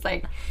happen. It was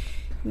like,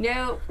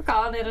 nope, we're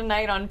calling it a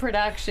night on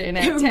production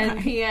at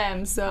 10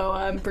 p.m.,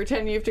 so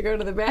pretend you have to go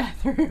to the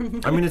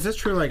bathroom. I mean, is this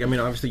true? Like, I mean,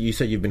 obviously you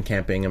said you've been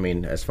camping. I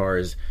mean, as far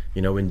as,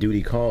 when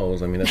duty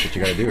calls, I mean, that's what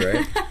you got to do,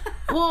 right?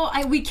 Well,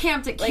 we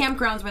camped at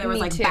campgrounds where there was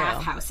like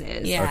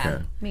bathhouses. Yeah,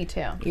 okay. Me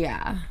too.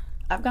 Yeah.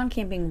 I've gone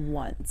camping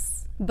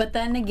once. But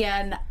then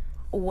again,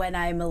 when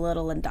I'm a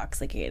little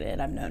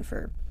intoxicated, I'm known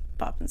for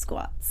popping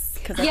squats.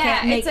 Because I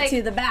can't make it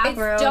to the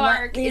bathroom. It's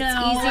dark. It's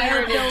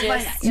easier to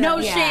just...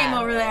 No shame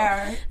over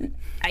there.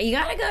 You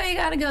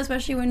gotta go,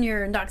 especially when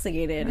you're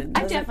intoxicated.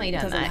 I've definitely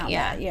done that,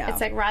 yeah.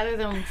 It's like rather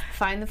than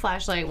find the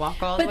flashlight,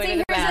 walk all the way to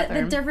the bathroom.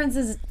 the difference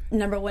is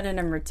number 1 and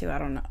number 2. I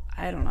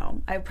don't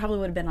know. I probably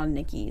would have been on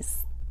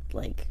Nikki's.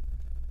 Like,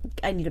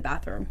 I need a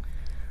bathroom.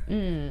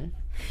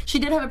 She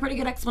did have a pretty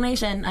good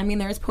explanation. I mean,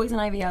 there's poison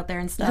ivy out there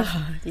and stuff.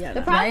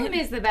 The problem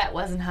is the bet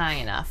wasn't high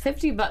enough.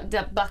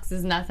 $50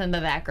 is nothing to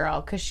that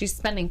girl because she's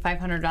spending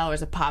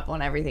 $500 a pop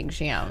on everything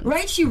she owns.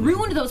 Right? She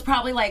ruined those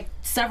probably like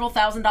several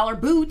 $1,000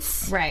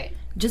 boots. Right.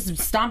 Just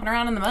stomping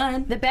around in the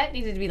mud. The bet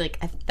needed to be like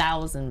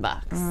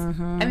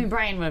 $1,000. I mean,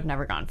 Brian would have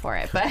never gone for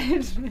it, but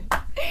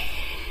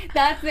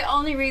that's the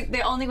only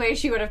way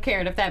she would have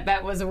cared if that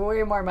bet was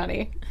way more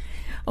money.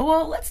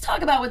 Well, let's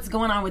talk about what's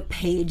going on with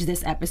Paige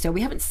this episode.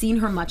 We haven't seen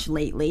her much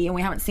lately, and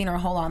we haven't seen her a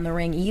whole lot in the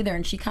ring either,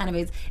 and she kind of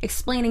is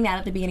explaining that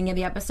at the beginning of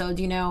the episode.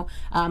 You know,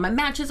 my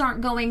matches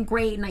aren't going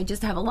great, and I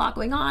just have a lot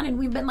going on, and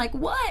we've been like,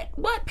 what,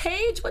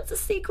 Paige? What's the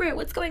secret?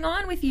 What's going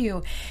on with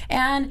you?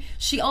 And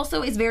she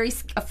also is very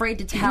afraid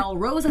to tell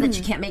Rosa that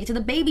she can't make it to the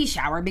baby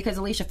shower because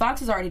Alicia Fox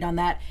has already done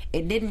that.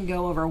 It didn't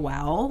go over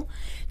well.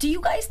 Do you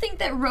guys think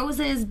that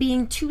Rosa is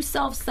being too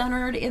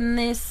self-centered in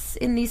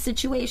these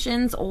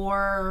situations,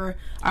 or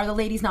are the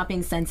ladies not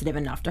being sensitive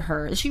enough to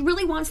her? She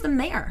really wants them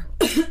there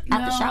at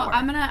the shower.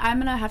 I'm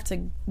gonna have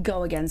to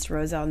go against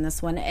Rosa on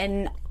this one,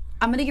 and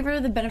I'm gonna give her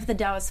the benefit of the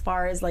doubt as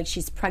far as like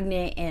she's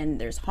pregnant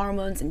and there's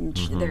hormones and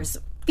there's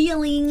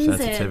feelings,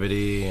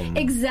 sensitivity, and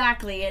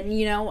exactly, and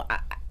you know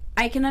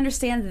I can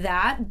understand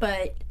that,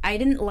 but I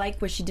didn't like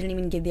where she didn't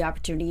even give the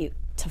opportunity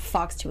to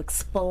Fox to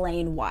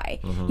explain why.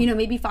 You know,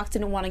 maybe Fox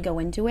didn't want to go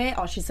into it.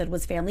 All she said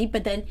was family,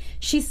 but then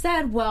she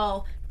said,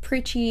 well,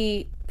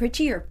 Pritchie is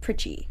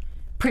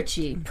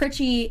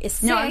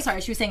sick. No, I'm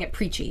sorry. She was saying it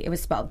Preachy. It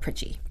was spelled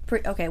Pritchie.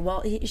 Okay,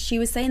 well, she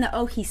was saying that,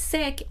 he's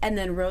sick, and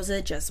then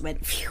Rosa just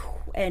went phew,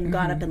 and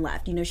got up and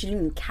left. You know, she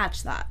didn't even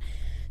catch that.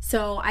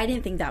 So I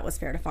didn't think that was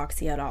fair to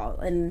Foxy at all.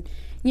 And,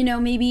 you know,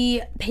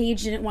 maybe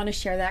Paige didn't want to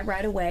share that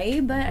right away,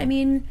 but I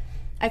mean,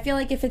 I feel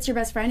like if it's your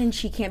best friend and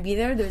she can't be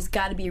there, there's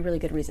got to be a really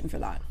good reason for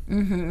that.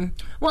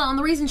 Well, and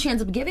the reason she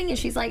ends up giving is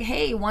she's like,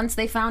 hey, once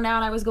they found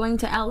out I was going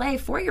to LA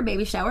for your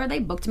baby shower, they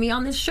booked me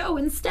on this show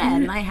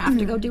instead, and I have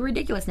to go do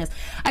ridiculousness.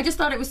 I just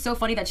thought it was so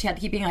funny that she had to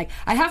keep being like,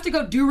 I have to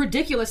go do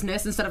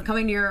ridiculousness instead of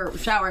coming to your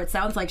shower. It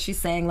sounds like she's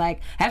saying,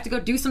 like, I have to go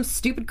do some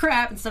stupid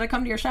crap instead of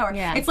come to your shower.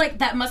 Yeah. It's like,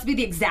 that must be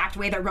the exact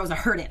way that Rosa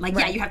heard it. Like,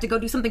 yeah, you have to go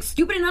do something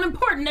stupid and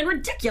unimportant and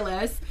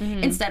ridiculous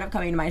instead of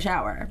coming to my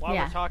shower. While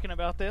we're talking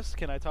about this,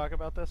 can I talk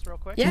about this real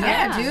quick?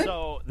 Yeah, dude.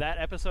 So that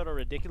episode of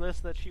Ridiculous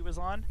that she was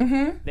on,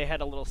 they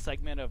had a little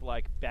segment of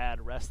like bad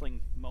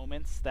wrestling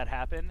moments that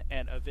happen,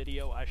 and a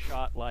video I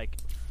shot like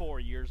 4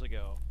 years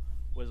ago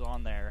was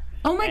on there.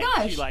 Oh my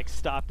gosh! She like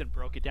stopped and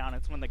broke it down.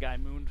 It's when the guy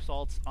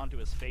moonsaults onto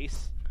his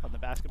face on the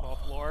basketball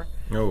floor.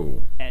 Oh.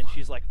 And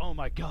she's like, "Oh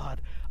my god,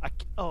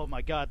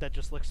 that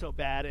just looks so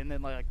bad." And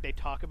then like they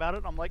talk about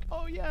it. I'm like,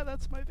 "Oh yeah,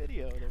 that's my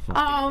video."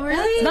 Oh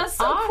really? That's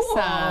so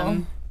awesome.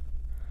 cool.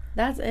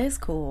 That is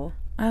cool.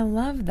 I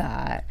love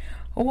that.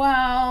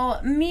 Well,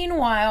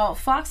 meanwhile,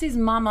 Foxy's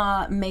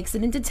mama makes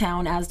it into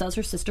town, as does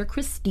her sister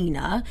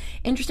Christina.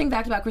 Interesting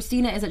fact about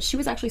Christina is that she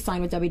was actually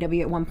signed with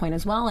WWE at one point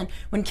as well, and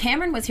when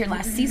Cameron was here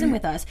last season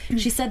with us,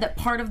 she said that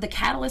part of the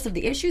catalyst of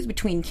the issues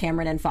between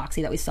Cameron and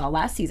Foxy that we saw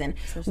last season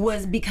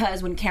was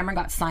because when Cameron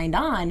got signed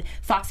on,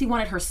 Foxy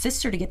wanted her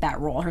sister to get that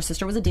role. Her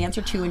sister was a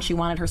dancer too, and she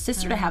wanted her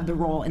sister to have the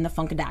role in the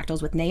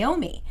Funkadactyls with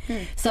Naomi.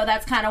 So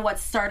that's kind of what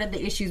started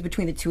the issues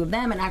between the two of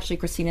them, and actually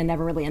Christina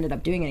never really ended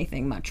up doing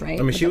anything much, right?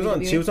 I mean,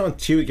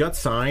 she got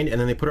signed, and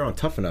then they put her on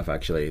Tough Enough,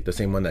 actually, the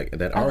same one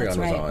that Ariane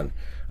was on.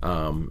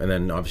 And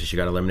then obviously she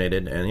got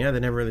eliminated, and yeah, they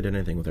never really did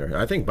anything with her.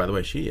 I think, by the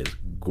way, she is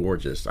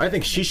gorgeous. I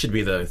think she should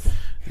be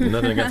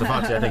nothing against the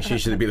Foxy, I think she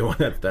should be the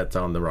one that's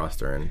on the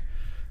roster. And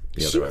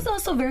she was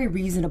also very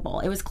reasonable.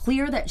 It was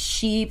clear that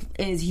she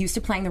is used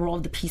to playing the role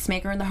of the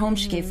peacemaker in the home.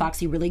 She gave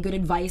Foxy really good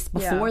advice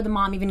before the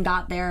mom even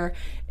got there,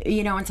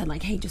 you know, and said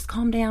like, hey, just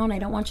calm down. I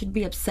don't want you to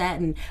be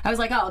upset. And I was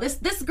like, oh,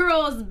 this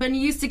girl has been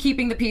used to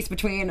keeping the peace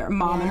between her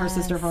mom and her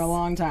sister for a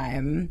long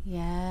time.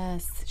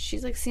 Yes.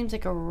 She's like, seems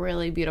like a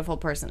really beautiful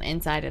person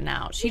inside and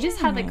out. She just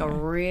had like a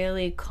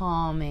really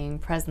calming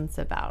presence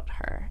about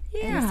her.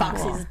 Yeah. And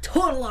Foxy's a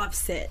total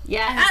opposite.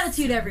 Yes.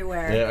 Attitude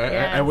everywhere.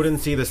 Yeah, I wouldn't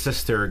see the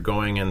sister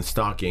going and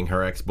stalking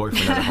her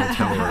ex-boyfriend at a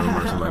hotel room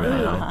or something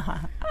like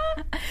that.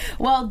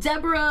 Well,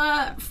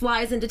 Deborah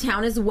flies into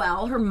town as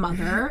well, her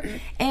mother,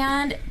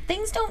 and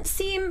things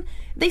seem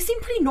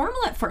pretty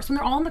normal at first. When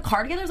they're all in the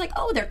car together, it's like,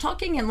 oh, they're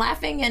talking and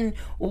laughing, and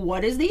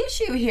what is the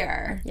issue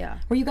here? Yeah.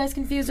 Were you guys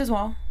confused as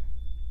well?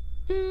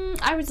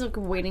 I was like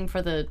waiting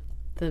for the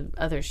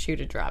other shoe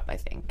to drop, I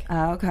think.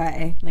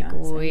 Okay. Like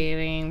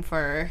waiting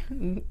for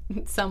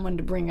someone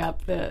to bring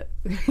up the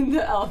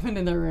elephant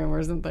in the room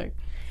or something.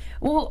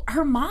 Well,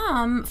 her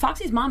mom,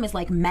 Foxy's mom, is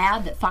like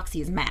mad that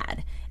Foxy is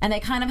mad. And they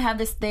kind of have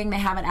this thing, they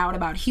have it out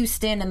about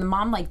Houston, and the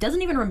mom like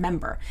doesn't even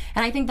remember.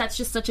 And I think that's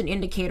just such an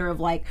indicator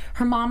of like,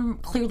 her mom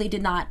clearly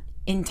did not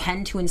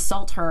intend to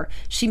insult her.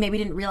 She maybe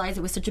didn't realize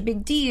it was such a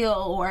big deal,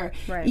 or,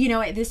 you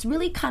know, this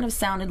really kind of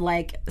sounded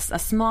like a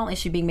small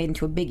issue being made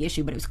into a big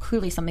issue, but it was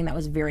clearly something that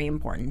was very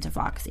important to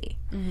Foxy.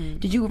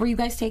 Were you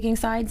guys taking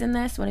sides in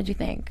this? What did you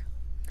think?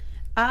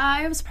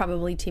 I was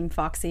probably Team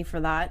Foxy for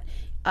that.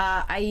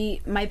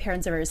 My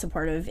parents are very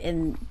supportive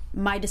in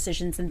my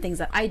decisions and things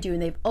that I do,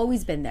 and they've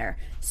always been there.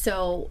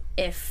 So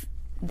if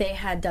they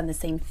had done the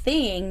same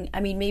thing, I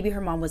mean, maybe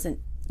her mom wasn't,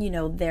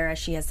 there as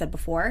she has said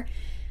before,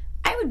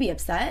 I would be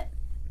upset.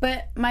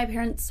 But my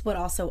parents would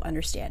also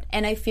understand.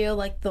 And I feel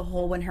like the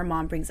whole, when her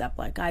mom brings up,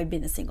 like, I've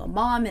been a single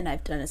mom and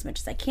I've done as much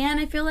as I can,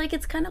 I feel like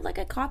it's kind of like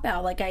a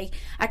cop-out. Like, I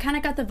kind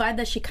of got the vibe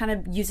that she kind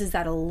of uses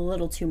that a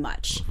little too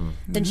much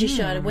than she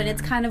should. When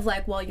it's kind of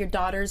like, well, your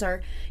daughters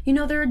are,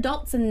 they're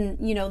adults and,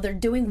 they're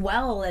doing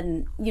well.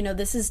 And,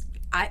 this is,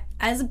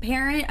 as a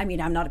parent, I mean,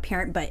 I'm not a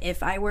parent, but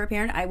if I were a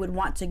parent, I would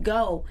want to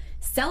go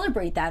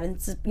celebrate that and,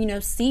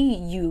 see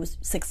you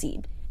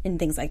succeed in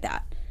things like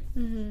that.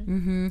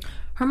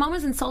 Her mom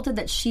was insulted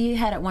that she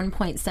had at one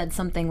point said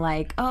something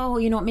like, oh,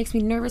 it makes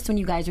me nervous when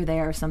you guys are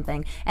there or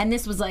something. And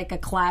this was like a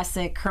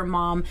classic. Her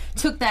mom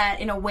took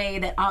that in a way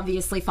that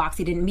obviously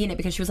Foxy didn't mean it,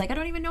 because she was like, I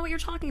don't even know what you're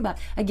talking about.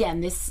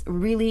 Again, this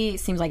really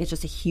seems like it's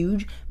just a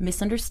huge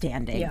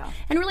misunderstanding. Yeah.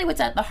 And really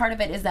what's at the heart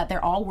of it is that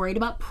they're all worried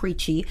about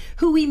Preachy,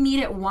 who we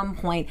meet at one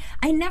point.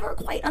 I never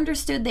quite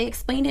understood. They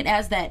explained it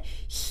as that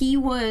he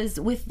was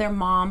with their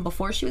mom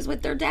before she was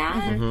with their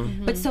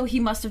dad. But so he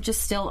must have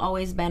just still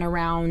always been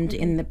around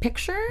in the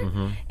picture.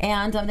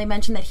 And they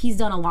mentioned that he's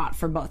done a lot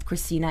for both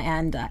Christina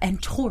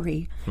and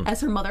Tori,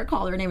 as her mother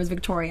called her. Her name was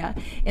Victoria,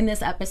 in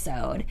this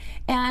episode.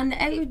 And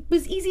it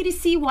was easy to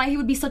see why he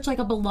would be such like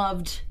a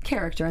beloved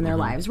character in their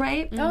lives,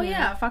 right? Oh,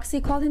 yeah. Foxy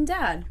called him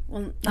Dad.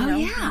 Well,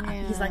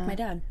 he's like my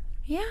dad.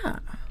 Yeah.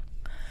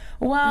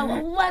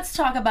 Well, let's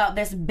talk about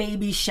this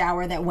baby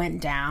shower that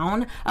went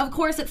down. Of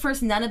course, at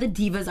first, none of the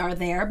divas are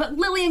there, but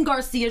Lillian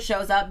Garcia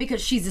shows up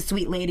because she's a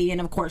sweet lady, and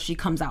of course, she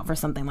comes out for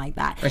something like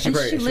that. And she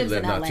lives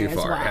in LA as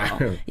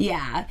well.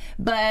 Yeah.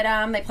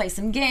 But they play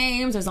some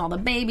games. There's all the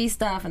baby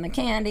stuff and the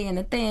candy and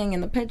the thing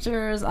and the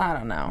pictures. I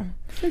don't know.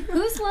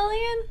 Who's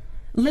Lillian?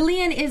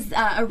 Lillian is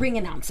a ring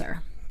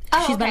announcer.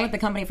 She's been with the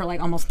company for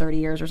like almost 30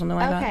 years or something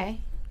like that.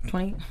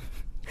 20?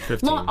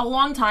 15. A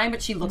long time,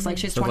 but she looks like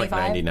she's 25.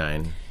 Like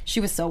 99. She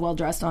was so well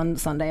dressed on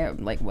Sunday,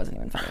 it wasn't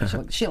even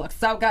funny. She looked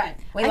so good.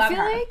 We love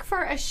her. I feel like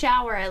for a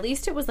shower, at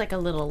least it was like a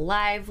little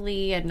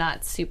lively and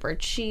not super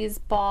cheese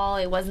ball.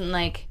 It wasn't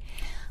like,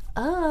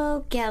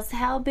 oh, guess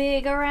how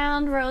big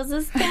around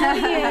Rosa's belly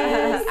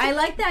is. I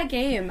like that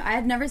game. I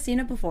had never seen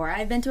it before.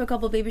 I've been to a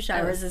couple baby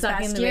showers this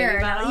past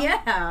year.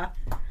 Yeah.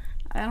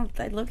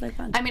 It looked like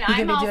fun. I mean,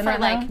 I'm all for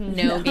like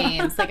no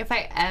games. Like if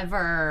I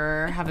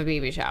ever have a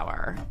baby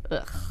shower,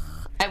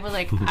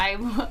 I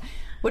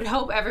would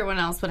hope everyone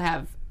else would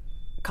have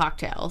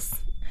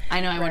cocktails. I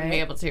know I wouldn't be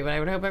able to, but I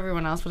would hope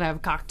everyone else would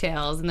have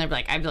cocktails, and I'd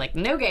be like,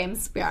 no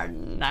games. We are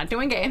not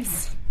doing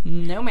games.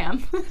 No,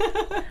 ma'am.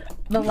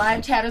 The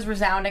live chat is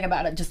resounding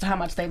about it, just how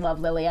much they love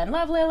Lillian.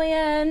 Love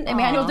Lillian.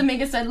 Emmanuel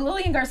Dominguez said,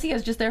 Lillian Garcia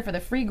is just there for the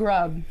free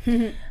grub.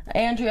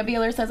 Andrea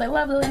Beeler says, I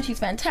love Lillian. She's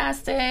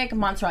fantastic.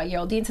 Montserrat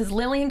Geraldine says,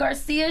 Lillian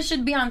Garcia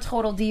should be on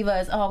Total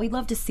Divas. Oh, we'd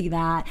love to see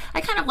that.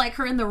 I kind of like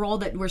her in the role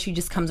where she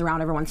just comes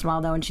around every once in a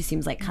while, though, and she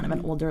seems like kind of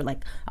an older,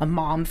 like a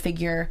mom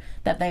figure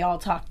that they all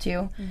talk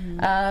to.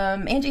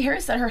 Angie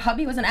Harris said her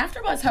hubby was an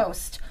AfterBuzz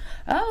host.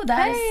 Oh,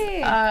 that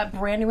is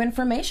brand new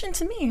information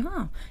to me,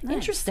 huh? Nice.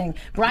 Interesting.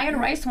 Brian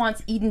Rice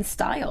wants Eden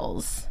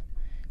Stiles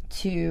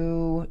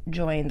to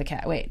join the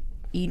cat. Wait,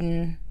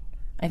 Eden.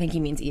 I think he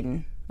means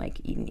Eden.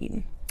 Like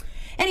Eden.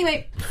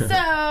 Anyway,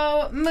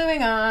 so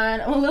moving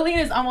on. Lillian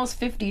is almost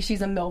 50.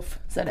 She's a MILF,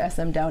 said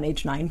SM Down,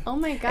 age 9. Oh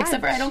my God.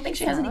 Except for I don't think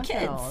she has any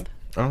kids.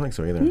 I don't think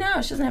so either.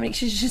 No, she doesn't have any.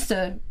 She's just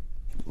a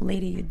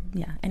lady.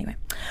 Yeah, anyway.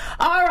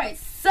 All right,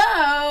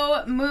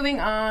 so moving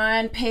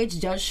on. Paige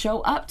does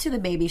show up to the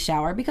baby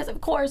shower because,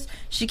 of course,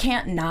 she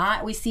can't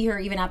not. We see her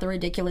even at the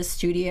Ridiculous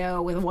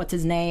studio with what's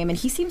his name, and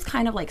he seems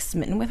kind of like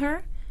smitten with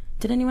her.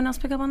 Did anyone else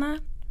pick up on that?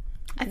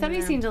 I thought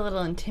he seemed a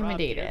little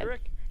intimidated.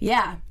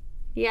 Yeah.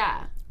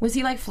 Yeah. Was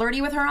he like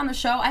flirty with her on the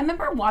show? I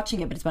remember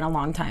watching it, but it's been a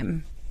long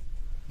time.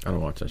 I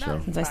don't watch that show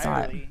since I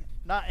saw it.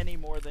 Not any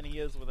more than he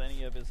is with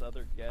any of his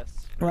other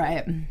guests.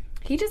 Right.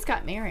 He just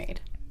got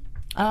married.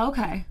 Oh,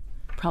 okay.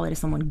 Probably to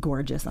someone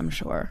gorgeous, I'm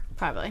sure.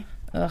 Probably.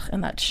 Ugh,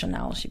 and that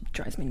Chanel, she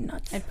drives me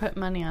nuts. I'd put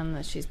money on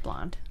that she's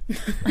blonde.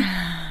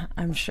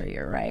 I'm sure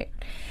you're right.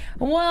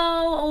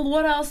 Well,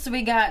 what else do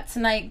we got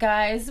tonight,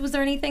 guys? Was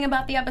there anything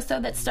about the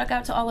episode that stuck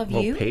out to all of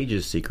you?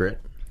 Paige's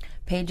secret.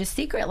 Paige's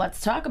secret. Let's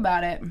talk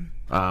about it.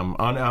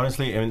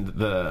 Honestly, I mean,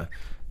 the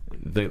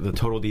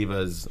Total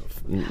Divas,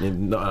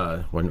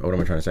 what am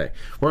I trying to say?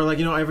 Where, like,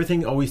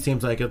 everything always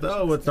seems like,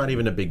 it's not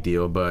even a big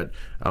deal, but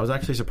I was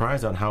actually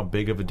surprised on how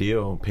big of a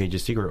deal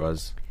Paige's secret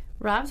was.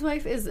 Rob's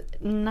wife is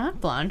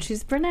not blonde.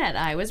 She's brunette.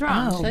 I was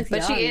wrong.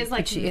 But she is,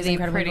 like, the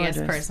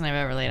prettiest person I've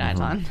ever laid eyes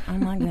on. Oh,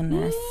 my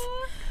goodness.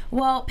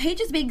 Well,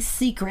 Paige's big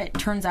secret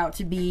turns out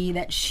to be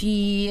that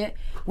she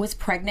was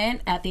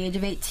pregnant at the age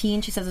of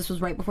 18. She says this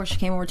was right before she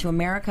came over to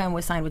America and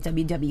was signed with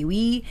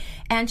WWE.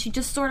 And she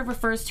just sort of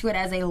refers to it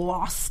as a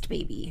lost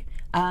baby.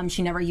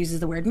 She never uses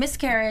the word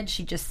miscarriage.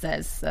 She just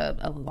says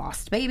a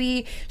lost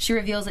baby. She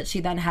reveals that she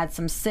then had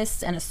some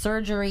cysts and a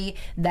surgery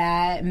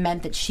that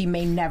meant that she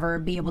may never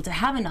be able to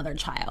have another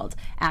child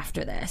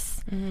after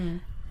this.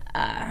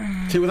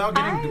 See, without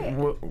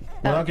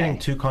getting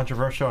too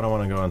controversial, I don't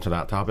want to go into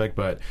that topic,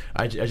 but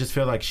I just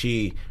feel like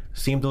she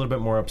seemed a little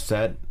bit more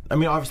upset. I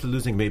mean, obviously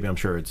losing a baby, I'm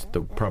sure it's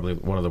probably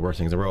one of the worst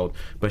things in the world,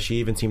 but she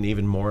even seemed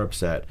even more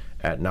upset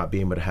at not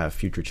being able to have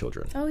future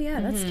children. Oh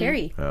yeah, that's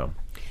scary. Yeah.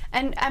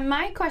 And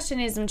my question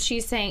is, when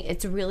she's saying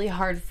it's really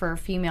hard for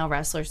female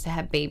wrestlers to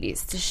have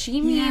babies, does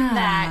she mean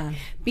that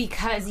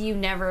because you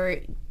never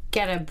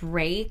get a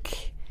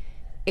break,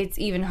 it's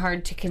even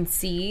hard to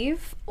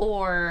conceive?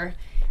 Or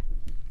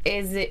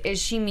is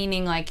she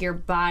meaning like your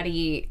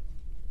body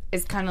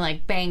is kind of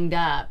like banged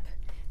up,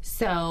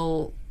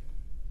 so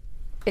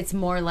it's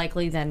more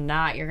likely than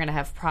not you're going to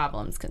have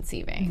problems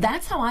conceiving?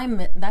 That's how I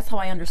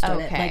understood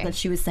it. Like that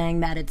she was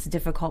saying that it's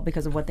difficult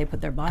because of what they put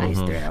their bodies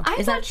through.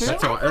 Is that true?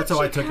 That's how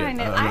I took it. I'm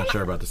not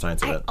sure about the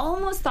science of it. I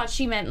almost thought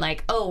she meant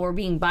like, oh, we're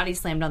being body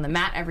slammed on the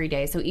mat every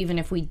day, so even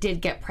if we did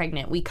get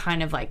pregnant, we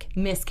kind of like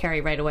miscarry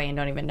right away and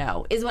don't even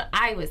know, is what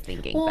I was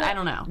thinking. But I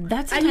don't know.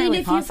 That's I mean,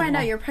 if you find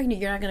out you're pregnant,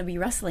 you're not going to be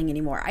wrestling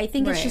anymore. I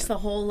think it's just the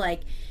whole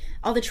like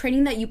all the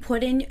training that you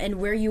put in and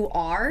where you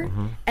are,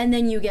 and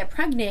then you get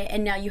pregnant,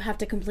 and now you have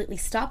to completely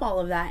stop all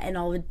of that and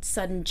all of a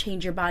sudden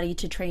change your body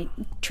to train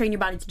your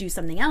body to do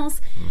something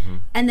else,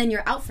 and then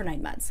you're out for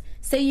 9 months.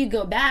 Say you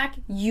go back,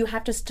 you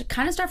have to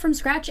kind of start from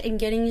scratch and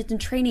getting into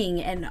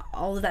training and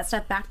all of that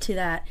stuff back to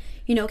that,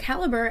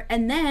 caliber,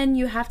 and then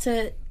you have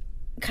to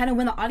kind of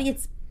win the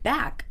audience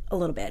back a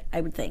little bit, I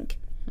would think.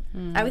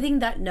 I would think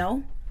that,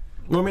 no?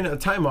 Well, I mean, a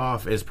time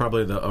off is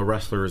probably a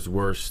wrestler's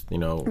worst,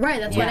 Right,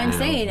 that's what I'm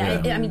saying.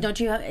 I mean, don't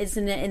you?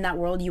 Isn't it in that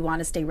world you want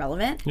to stay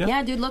relevant?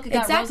 Yeah, dude, look, it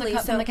got Rosa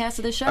cut from the cast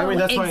of the show. I mean,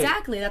 that's why,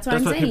 that's what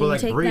I'm saying. People like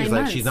Breeze,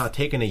 like she's not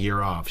taking a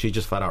year off; she's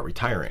just flat out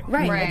retiring.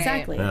 Right.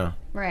 Exactly. Yeah.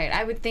 Right.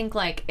 I would think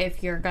like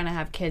if you're gonna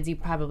have kids, you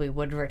probably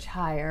would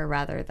retire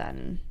rather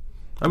than.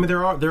 I mean,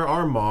 there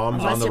are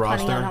moms on the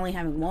roster. Unless you're only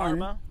having one.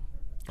 Karma?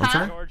 I'm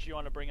sorry? George, you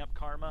want to bring up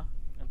Karma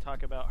and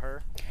talk about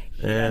her?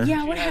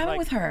 What happened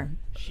with her?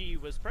 She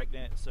was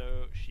pregnant,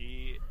 so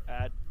she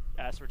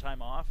asked for time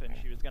off, and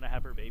she was going to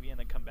have her baby and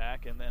then come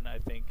back, and then I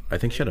think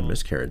she had a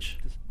miscarriage.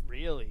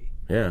 Really?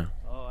 Yeah.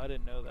 Oh, I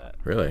didn't know that.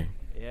 Really?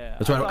 Yeah.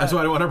 That's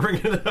why I want to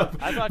bring it up.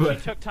 I thought she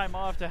took time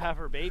off to have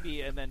her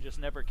baby and then just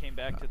never came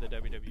back to the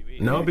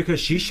WWE. No, because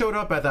she showed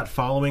up at that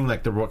following,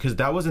 like, because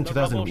that was in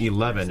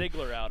 2011.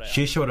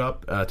 She showed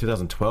up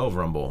 2012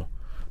 Rumble.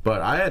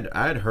 But I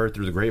had heard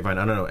through the grapevine,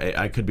 I don't know,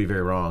 I could be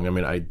very wrong. I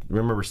mean, I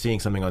remember seeing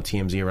something on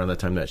TMZ around that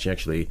time that she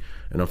actually,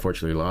 and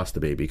unfortunately, lost the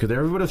baby. Because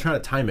everybody was trying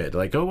to time it.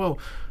 Like, oh, well,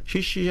 she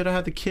should have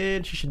had the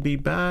kid, she should be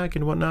back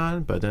and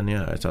whatnot. But then,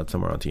 I saw it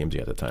somewhere on TMZ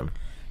at the time.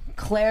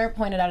 Claire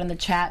pointed out in the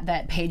chat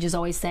that Paige is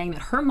always saying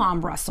that her mom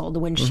wrestled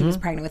when she was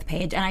pregnant with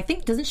Paige. And I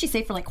think, doesn't she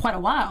say for like quite a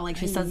while? Like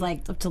she says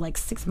like up to like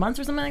 6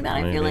 months or something like that,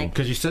 I feel like.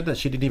 Because you said that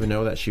she didn't even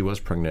know that she was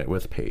pregnant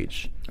with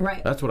Paige.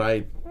 Right. That's what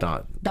I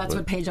thought. That's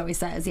what Paige always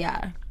says,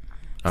 yeah.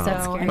 So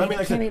I mean,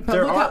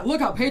 look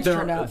how Paige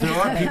turned out. There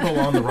are people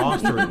on the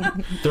roster.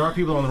 There are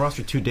people on the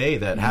roster today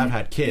that have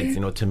had kids.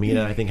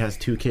 Tamina, I think, has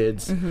 2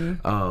 kids.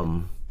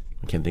 I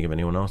can't think of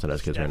anyone else that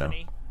has kids right now.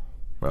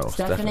 Well,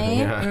 Stephanie.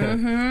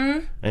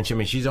 Yeah. And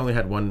she's only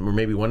had one, or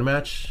maybe one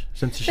match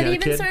since she had a kid.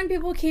 But even certain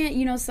people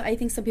can't. So I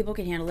think some people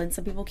can handle it, and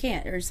some people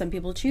can't, or some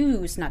people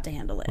choose not to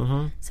handle it.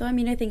 So I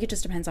mean, I think it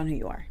just depends on who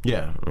you are.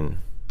 Yeah, I mean,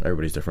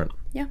 everybody's different.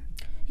 Yeah.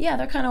 Yeah,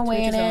 they're kind of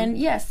weighing in.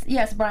 Yes,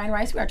 Brian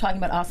Rice. We are talking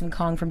about Awesome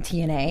Kong from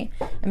TNA.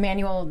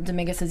 Emmanuel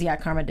Dominguez says,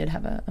 Karma did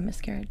have a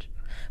miscarriage.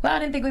 Well, I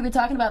didn't think we'd be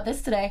talking about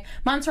this today.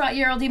 Montserrat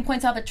Geraldine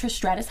points out that Trish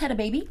Stratus had a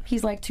baby.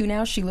 He's like 2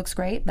 now. She looks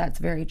great. That's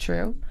very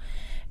true.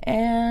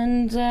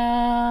 And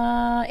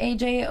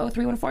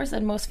AJ0314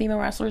 said most female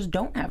wrestlers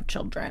don't have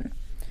children.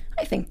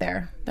 I think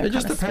they're it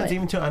just depends. split.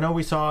 Even I know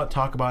we saw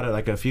talk about it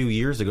like a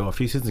few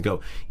seasons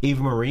ago.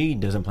 Eva Marie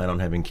doesn't plan on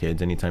having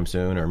kids anytime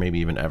soon, or maybe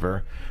even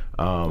ever.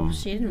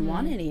 She didn't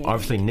want any.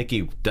 Obviously,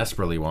 Nikki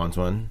desperately wants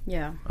one.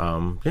 Yeah.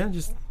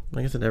 Just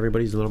like I said,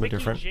 everybody's a little bit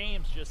different.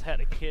 James just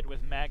had a kid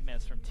with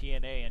Magnus from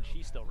TNA, and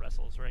she still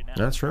wrestles right now.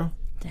 That's true.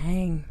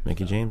 Dang.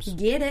 Mickey James.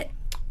 Get it.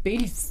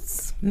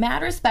 Beasts.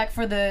 Mad respect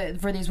for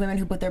these women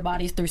who put their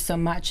bodies through so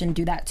much and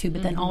do that too,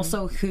 but then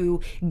also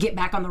who get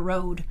back on the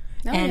road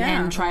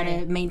and try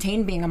to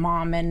maintain being a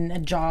mom and a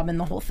job and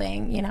the whole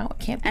thing. It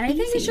can't be And I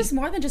think easy. it's just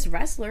more than just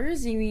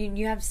wrestlers.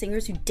 You have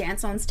singers who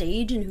dance on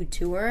stage and who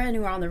tour and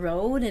who are on the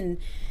road, and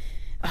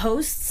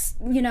hosts,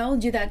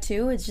 do that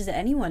too. It's just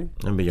anyone.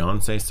 And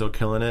Beyonce's still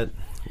killing it.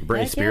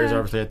 Britney Spears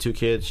obviously had 2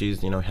 kids.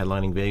 She's,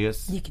 headlining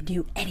Vegas. You can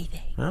do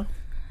anything. Yeah.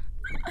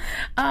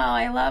 Oh,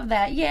 I love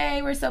that.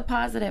 Yay, we're so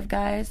positive,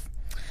 guys.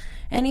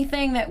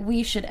 Anything that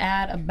we should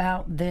add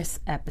about this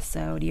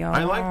episode, y'all?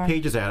 I like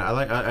Paige's ad.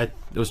 I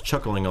was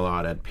chuckling a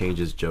lot at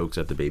Paige's jokes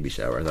at the baby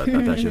shower. I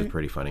thought she was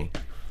pretty funny.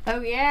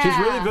 Oh, yeah. She's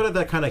really good at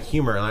that kind of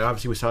humor. Like,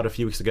 obviously, we saw it a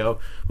few weeks ago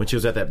when she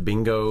was at that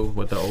bingo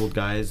with the old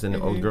guys and the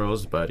old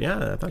girls. But,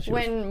 yeah, I thought she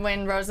was...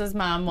 When Rosa's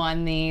mom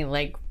won the,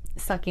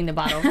 sucking the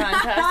bottle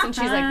contest, and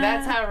she's like,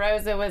 "That's how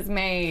Rosa was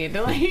made."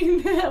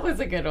 Like, that was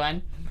a good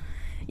one.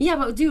 Yeah,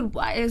 but dude,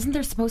 isn't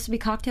there supposed to be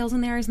cocktails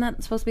in there? Isn't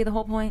that supposed to be the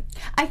whole point?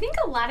 I think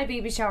a lot of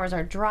baby showers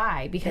are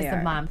dry because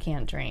the mom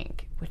can't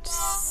drink, which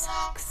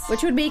sucks.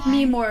 Which would make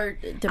me more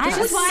depressed.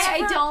 Which is why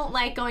I don't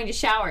like going to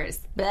showers.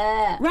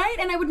 Bleh. Right?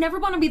 And I would never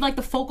want to be like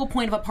the focal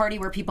point of a party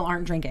where people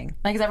aren't drinking.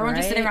 Like, is everyone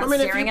just sitting around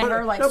staring at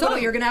her like, so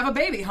you're going to have a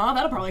baby, huh?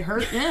 That'll probably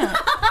hurt. Yeah.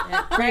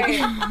 Right.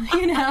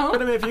 You know?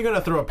 But I mean, if you're going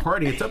to throw a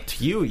party, it's up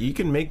to you. You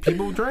can make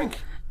people drink.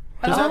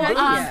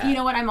 You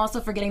know what? I'm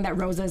also forgetting that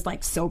Rosa is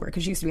like sober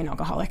because she used to be an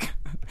alcoholic.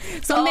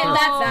 So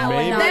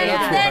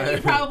then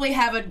you probably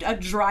have a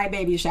dry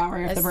baby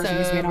shower if the person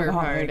used to be an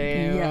alcoholic.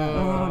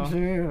 Yeah. I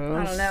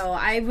don't know.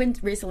 I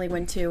recently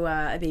went to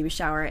a baby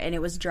shower and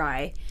it was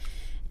dry,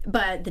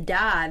 but the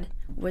dad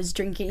was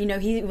drinking. You know,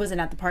 he wasn't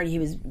at the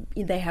party.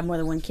 They had more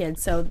than one kid,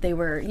 so they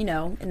were, you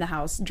know, in the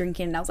house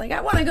drinking. And I was like,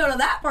 I want to go to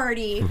that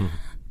party.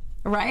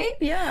 Right?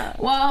 Yeah.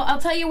 Well, I'll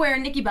tell you where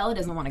Nikki Bella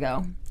doesn't want to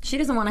go. She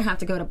doesn't want to have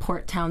to go to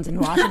Port Townsend,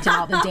 Washington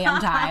all the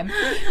damn time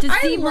to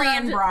see Brie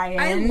and Brian.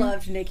 I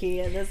loved Nikki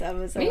in this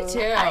episode. Me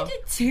too. I did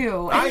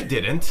too. I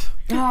didn't.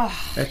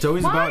 It's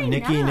always about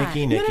Nikki.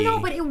 No,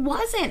 but it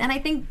wasn't. And I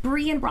think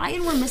Brie and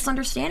Brian were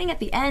misunderstanding at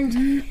the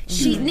end.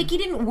 Nikki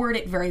didn't word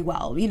it very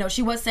well. You know,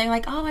 she was saying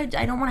like, oh, I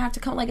don't want to have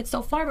to come, like it's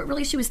so far. But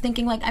really she was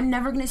thinking like, I'm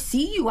never going to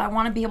see you. I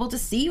want to be able to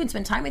see you and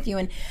spend time with you.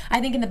 And I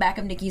think in the back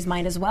of Nikki's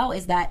mind as well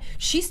is that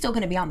she's still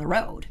going to be on the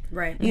road.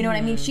 Right. You know what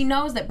I mean? She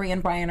knows that Brie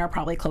and Brian are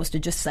probably close to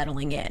just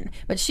settling in.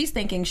 But she's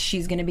thinking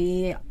she's going to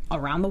be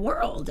around the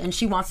world. And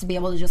she wants to be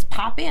able to just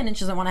pop in. And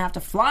she doesn't want to have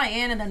to fly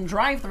in and then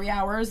drive 3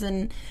 hours.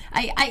 And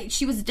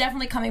she was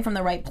definitely coming from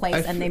the right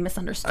place, and they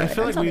misunderstood. I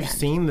feel like we've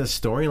seen this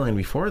storyline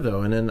before,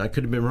 though, and then I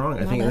could have been wrong.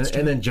 I think,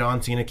 and then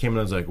John Cena came and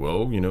I was like,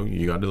 well, you know,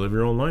 you got to live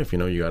your own life. You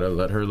know, you got to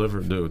let her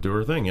do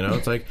her thing. You know,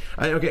 it's like,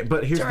 okay,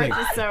 but here's the thing.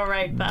 George is so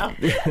right, though.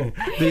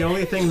 The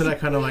only thing that I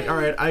kind of like, all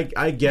right,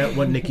 I get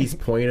what Nikki's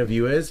point of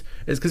view is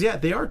because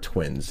they are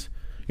twins.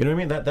 You know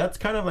what I mean? That's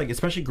kind of like,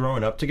 especially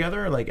growing up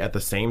together, like at the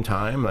same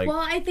time. Like,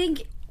 well,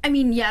 I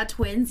mean, yeah,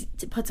 twins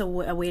puts a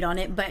weight on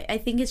it, but I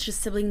think it's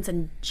just siblings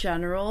in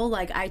general.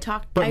 Like,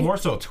 But more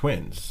so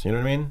twins, you know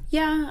what I mean?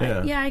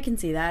 Yeah, I can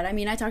see that. I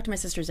mean, I talk to my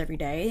sisters every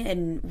day,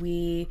 and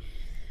we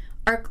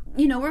are,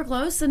 you know, we're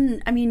close.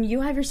 And, I mean, you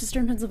have your sister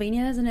in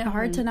Pennsylvania. Isn't it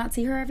hard to not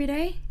see her every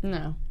day?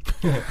 No.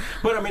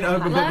 But, I mean,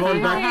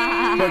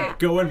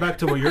 going back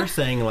to what you're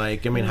saying,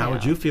 like, I mean, how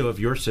would you feel if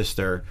your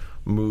sister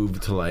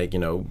moved to, like, you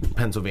know,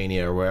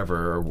 Pennsylvania or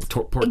wherever, or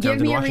Port Townsend, Washington?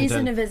 Give me a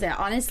reason to visit.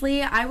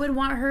 Honestly, I would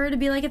want her to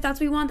be like, if that's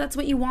what you want, that's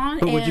what you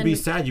want. But would you be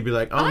sad? You'd be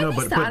like, oh, no,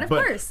 but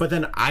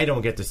then I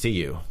don't get to see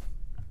you.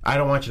 I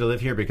don't want you to live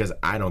here because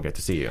I don't get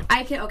to see you.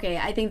 I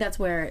think that's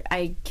where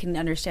I can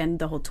understand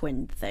the whole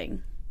twin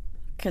thing.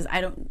 Because I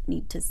don't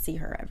need to see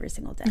her every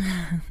single day.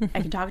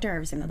 I can talk to her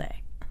every single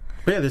day.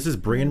 But yeah, this is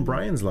Brie and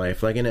Brian's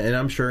life, like, and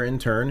I'm sure in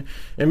turn,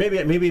 and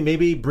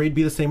maybe Brie'd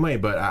be the same way.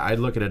 But I'd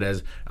look at it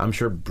as I'm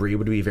sure Brie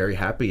would be very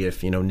happy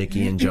if, you know,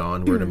 Nikki and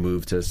John were to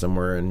move to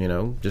somewhere, and, you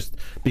know, just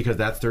because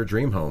that's their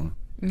dream home.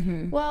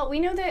 Mm-hmm. Well,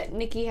 we know that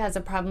Nikki has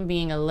a problem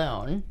being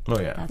alone.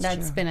 Oh yeah,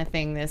 that's been a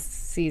thing this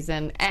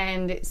season,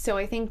 and so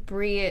I think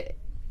Brie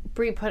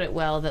put it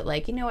well that,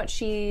 like, you know what,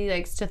 she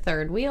likes to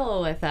third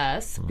wheel with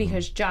us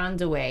because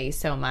John's away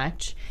so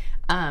much.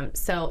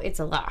 So it's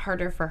a lot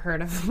harder for her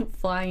to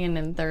fly in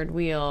and third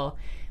wheel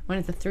when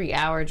it's a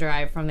 3-hour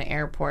drive from the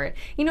airport.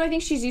 You know, I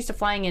think she's used to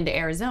flying into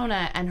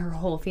Arizona and her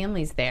whole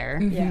family's there.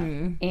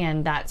 Mm-hmm.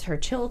 And that's her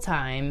chill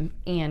time.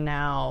 And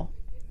now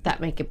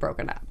that might get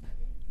broken up.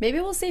 Maybe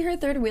we'll see her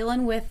third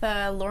wheeling with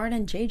Lauren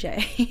and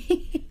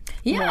JJ.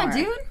 Yeah,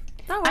 dude.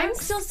 I'm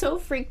still so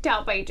freaked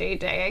out by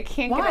JJ. I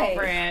can't get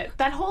over it.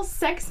 That whole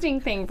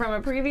sexting thing from a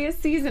previous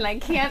season, I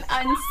can't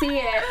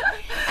unsee it.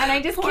 And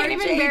I just can't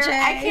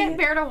even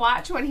bear to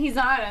watch when he's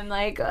on. I'm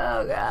like,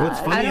 oh, God.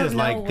 What's funny is,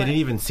 like, they didn't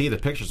even see the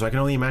picture, so I can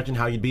only imagine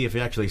how you'd be if you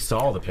actually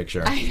saw the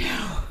picture. I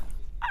know.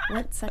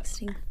 What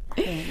sexting?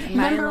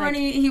 Remember when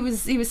he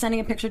was sending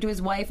a picture to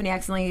his wife and he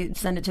accidentally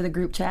sent it to the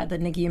group chat that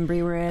Nikki and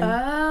Brie were in?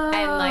 Oh.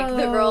 And, like,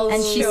 the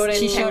girls showed it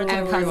to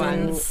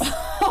everyone. Speaking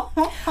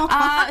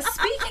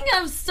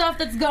of stuff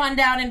that's gone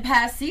down in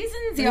past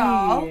seasons,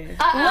 y'all,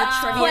 let's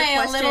play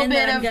a little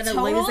bit of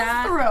total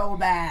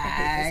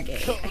throwback.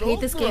 I hate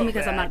this game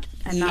because I'm not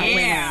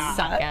winning.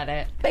 Suck at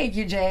it. Thank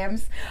you,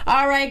 James.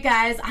 All right,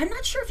 guys. I'm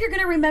not sure if you're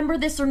going to remember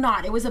this or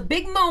not. It was a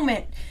big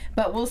moment,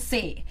 but we'll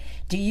see.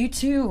 Do you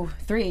 2,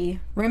 3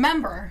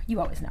 remember? You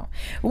always know.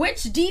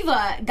 Which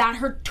diva got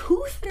her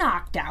tooth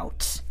knocked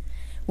out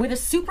with a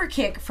super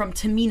kick from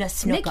Tamina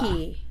Snuka?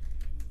 Nikki.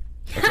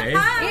 Okay.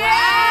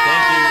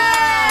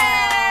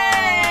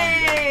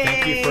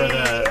 Thank you for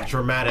the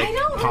dramatic I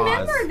don't pause.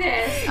 remember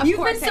this.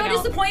 You've been so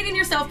disappointed in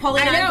yourself,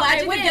 Paulina. I'm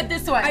glad you could get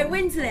this one. I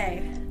win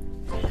today.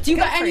 Do you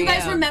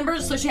guys remember?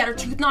 So she had her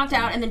tooth knocked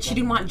out, and then she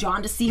didn't want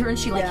John to see her, and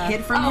she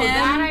hid from him.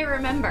 That I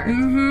remember.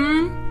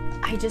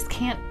 Mm-hmm. I just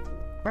can't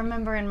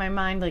remember in my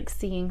mind, like,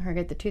 seeing her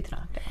get the tooth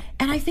knocked out.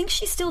 And I think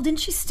didn't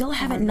she still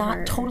have it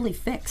not totally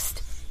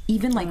fixed?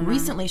 Even, like,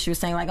 recently she was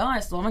saying, like, oh, I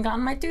still haven't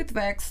gotten my tooth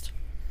fixed.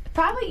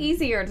 Probably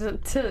easier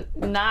to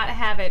not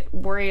have it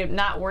worry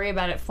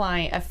about it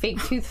flying, a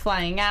fake tooth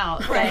flying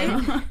out,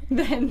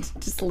 than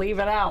just leave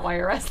it out while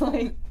you're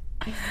wrestling.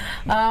 Oh,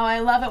 I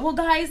love it. Well,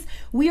 guys,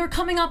 we are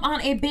coming up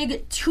on a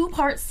big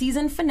 2-part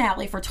season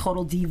finale for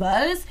Total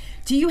Divas.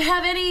 Do you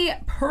have any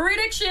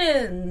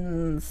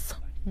predictions?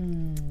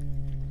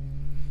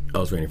 I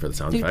was waiting for the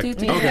sound effect. Okay,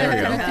 there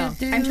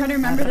we go. I'm trying to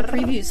remember the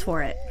previews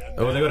for it.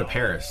 Oh, they go to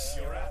Paris.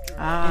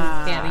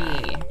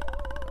 Debbie.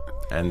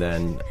 And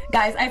then...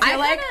 Guys, I feel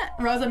like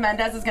Rosa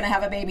Mendez is going to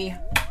have a baby.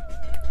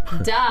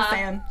 Duh.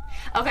 Saying.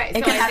 Okay, It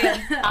so could I think,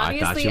 happen. I thought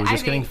obviously, she was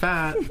just getting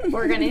fat.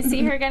 we're going to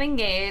see her get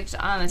engaged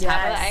on the top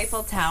of the Yes.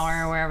 Eiffel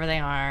Tower, wherever they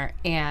are,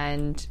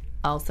 and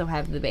also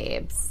have the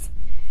babes.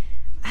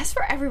 As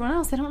for everyone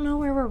else, I don't know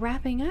where we're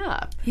wrapping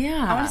up.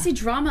 Yeah. I want to see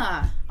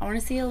drama. I want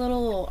to see a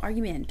little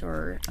argument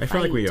or I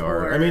feel like we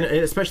are. or- I mean,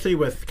 especially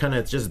with kind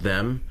of just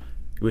them,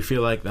 we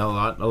feel like a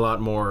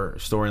lot more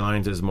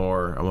storylines is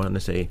more, I want to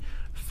say,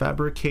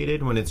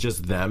 fabricated when it's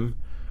just them.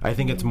 I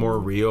think it's more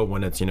real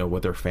when it's,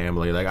 with their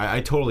family. Like,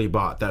 I totally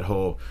bought that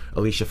whole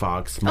Alicia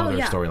Fox mother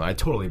storyline. I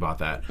totally bought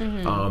that.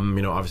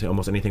 Obviously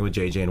almost anything with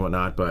JJ and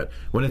whatnot, but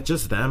when it's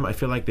just them, I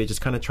feel like they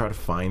just kind of try to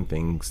find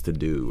things to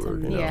do. Or,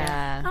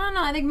 Yeah. I don't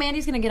know. I think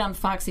Mandy's going to get on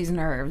Foxy's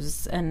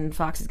nerves, and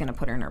Fox is going to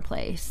put her in her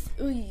place.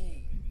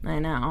 I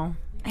know.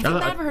 I feel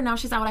bad for her now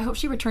she's out. I hope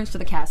she returns to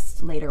the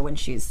cast later when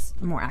she's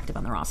more active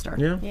on the roster.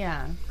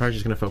 Yeah. Probably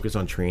just going to focus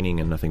on training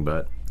and nothing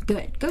but.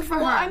 Good for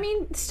her. Well, I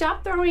mean,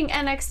 stop throwing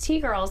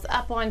NXT girls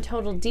up on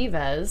Total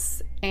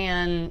Divas,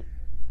 and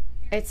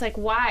it's like,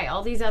 why?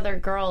 All these other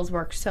girls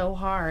work so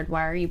hard.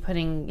 Why are you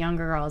putting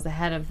younger girls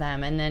ahead of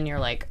them? And then you're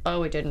like,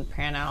 oh, it didn't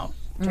pan out.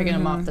 Taking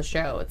them off the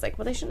show. It's like,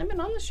 well, they shouldn't have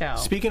been on the show.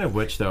 Speaking of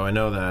which, though, I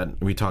know that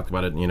we talked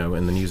about it, in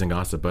the news and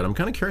gossip, but I'm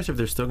kind of curious if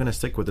they're still going to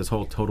stick with this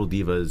whole Total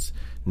Divas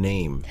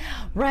name.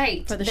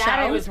 Right. For the that show?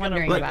 I was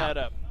wondering Bring about.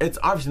 that up. It's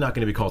obviously not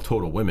going to be called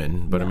Total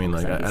Women, but I mean,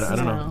 like, I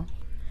don't know.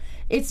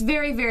 It's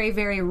very, very,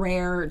 very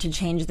rare to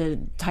change the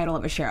title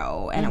of a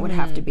show, and it would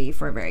have to be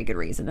for a very good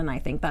reason. And I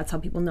think that's how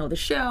people know the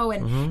show.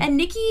 And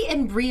Nikki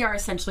and Brie are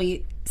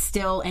essentially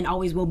still and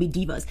always will be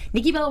divas.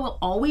 Nikki Bella will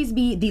always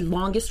be the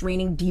longest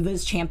reigning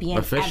Divas champion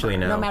Officially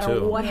ever, now, no matter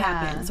too. what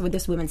happens with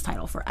this women's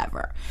title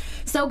forever.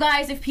 So,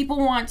 guys, if people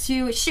want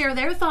to share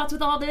their thoughts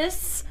with all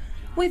this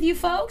with you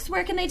folks,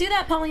 where can they do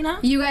that, Paulina?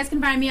 You guys can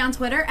find me on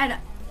Twitter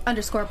at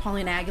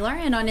 _Paulina Aguilar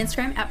and on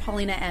Instagram at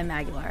Paulina M.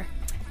 Aguilar.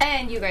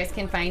 And you guys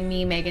can find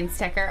me, Megan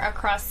Stecker,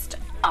 across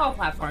all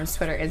platforms,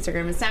 Twitter,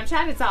 Instagram, and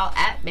Snapchat. It's all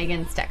at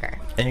Megan Stecker.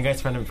 And you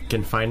guys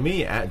can find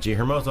me at G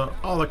Hermosa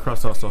all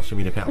across all social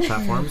media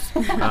platforms.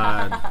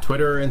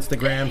 Twitter,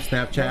 Instagram,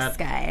 Snapchat, This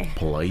guy.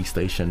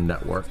 PlayStation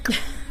Network.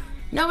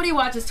 Nobody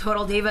watches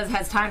Total Divas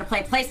has time to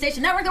play PlayStation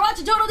Network. They're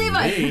watching Total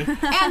Divas.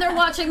 And they're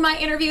watching my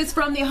interviews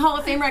from the Hall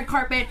of Fame red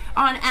carpet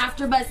on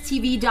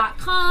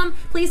AfterBuzzTV.com.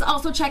 Please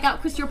also check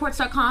out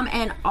ChristyReports.com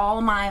and all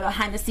my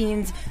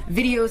behind-the-scenes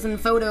videos and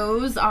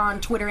photos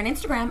on Twitter and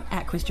Instagram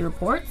at Christy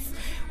Reports.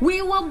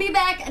 We will be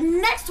back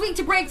next week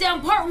to break down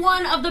part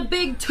 1 of the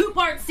big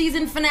 2-part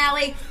season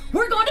finale.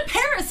 We're going to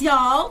Paris,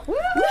 y'all.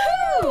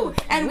 Woo!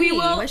 And we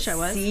will Wish I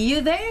was. see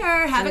you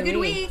there. Have a good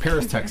week.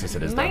 Paris, Texas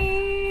it is, though.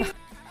 Bye.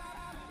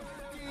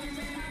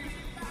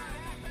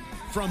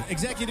 From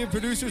executive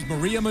producers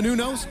Maria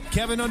Menounos,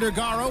 Kevin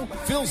Undergaro,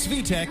 Phil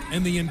Svitek,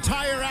 and the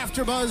entire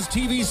AfterBuzz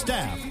TV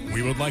staff,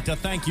 we would like to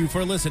thank you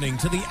for listening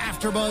to the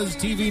AfterBuzz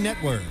TV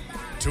network.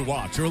 To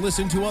watch or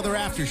listen to other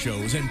after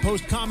shows and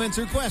post comments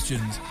or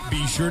questions,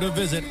 be sure to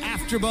visit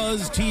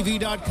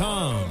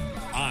AfterBuzzTV.com.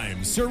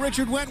 I'm Sir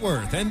Richard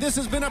Wentworth, and this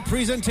has been a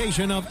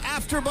presentation of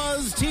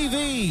AfterBuzz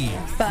TV.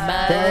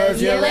 Buzz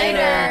you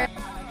later.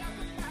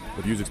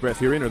 The views expressed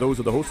herein are those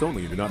of the hosts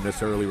only and do not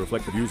necessarily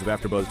reflect the views of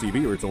AfterBuzz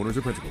TV or its owners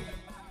or principals.